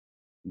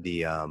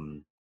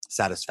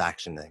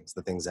satisfaction things,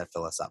 the things that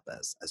fill us up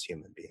as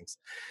human beings.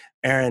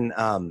 Erin,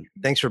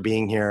 thanks for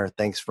being here.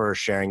 Thanks for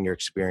sharing your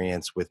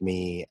experience with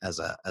me as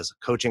a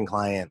coaching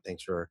client.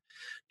 Thanks for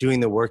doing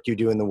the work you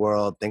do in the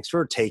world. Thanks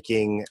for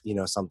taking,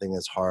 something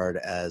as hard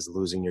as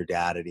losing your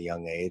dad at a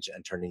young age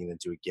and turning it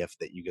into a gift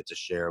that you get to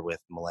share with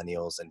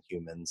millennials and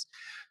humans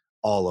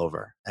all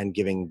over, and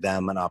giving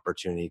them an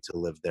opportunity to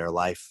live their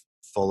life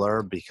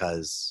fuller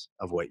because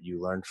of what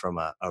you learned from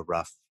a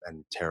rough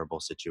and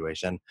terrible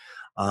situation.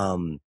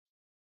 Um,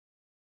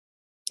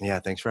 yeah,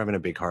 thanks for having a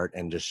big heart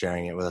and just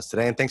sharing it with us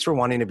today. And thanks for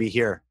wanting to be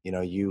here.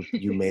 You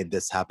made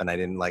this happen. I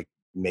didn't like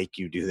make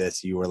you do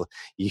this. You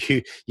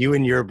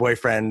and your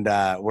boyfriend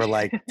were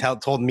like,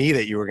 told me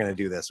that you were going to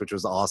do this, which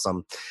was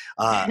awesome.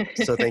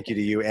 So thank you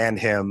to you and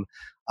him.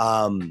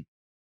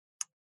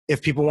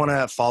 If people want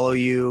to follow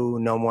you,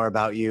 know more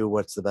about you,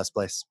 what's the best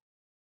place?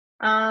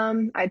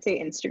 I'd say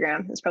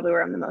Instagram is probably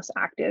where I'm the most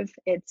active.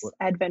 It's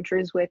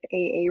Adventures with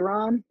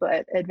Aaron,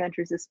 but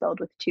Adventures is spelled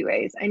with 2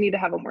 A's. I need to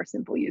have a more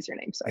simple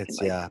username so I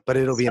can but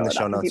it'll be in the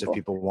show notes people. if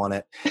people want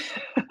it.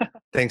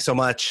 Thanks so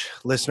much,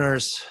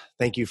 listeners.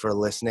 Thank you for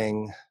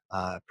listening.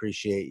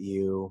 Appreciate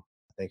you.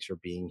 Thanks for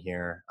being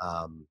here.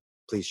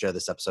 Please share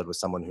this episode with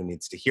someone who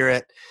needs to hear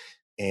it.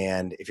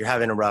 And if you're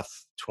having a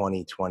rough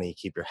 2020,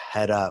 keep your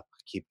head up,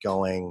 keep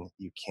going.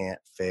 You can't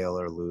fail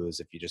or lose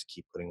if you just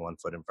keep putting one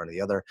foot in front of the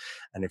other.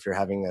 And if you're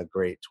having a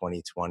great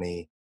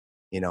 2020,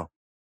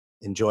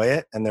 enjoy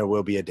it. And there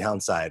will be a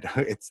downside.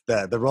 It's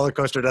the roller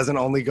coaster doesn't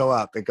only go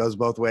up, it goes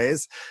both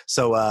ways.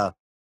 So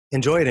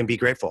enjoy it and be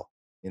grateful.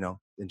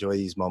 Enjoy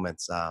these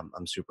moments.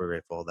 I'm super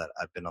grateful that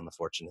I've been on the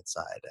fortunate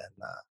side,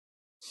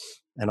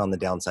 and on the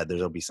downside,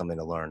 there'll be something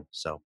to learn.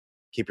 So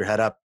keep your head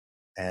up,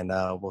 and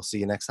we'll see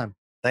you next time.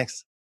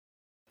 Thanks.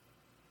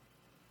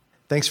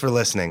 Thanks for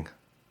listening.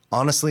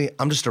 Honestly,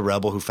 I'm just a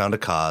rebel who found a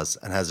cause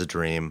and has a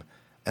dream,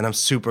 and I'm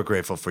super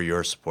grateful for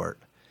your support.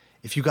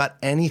 If you got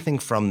anything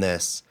from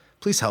this,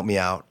 please help me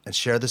out and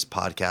share this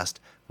podcast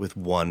with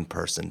one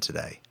person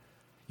today.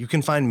 You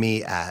can find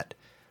me at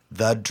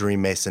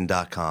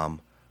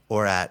thedreammason.com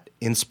or at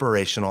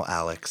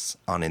inspirationalalex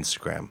on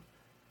Instagram.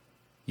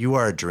 You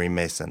are a dream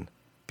mason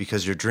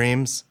because your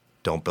dreams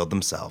don't build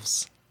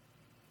themselves.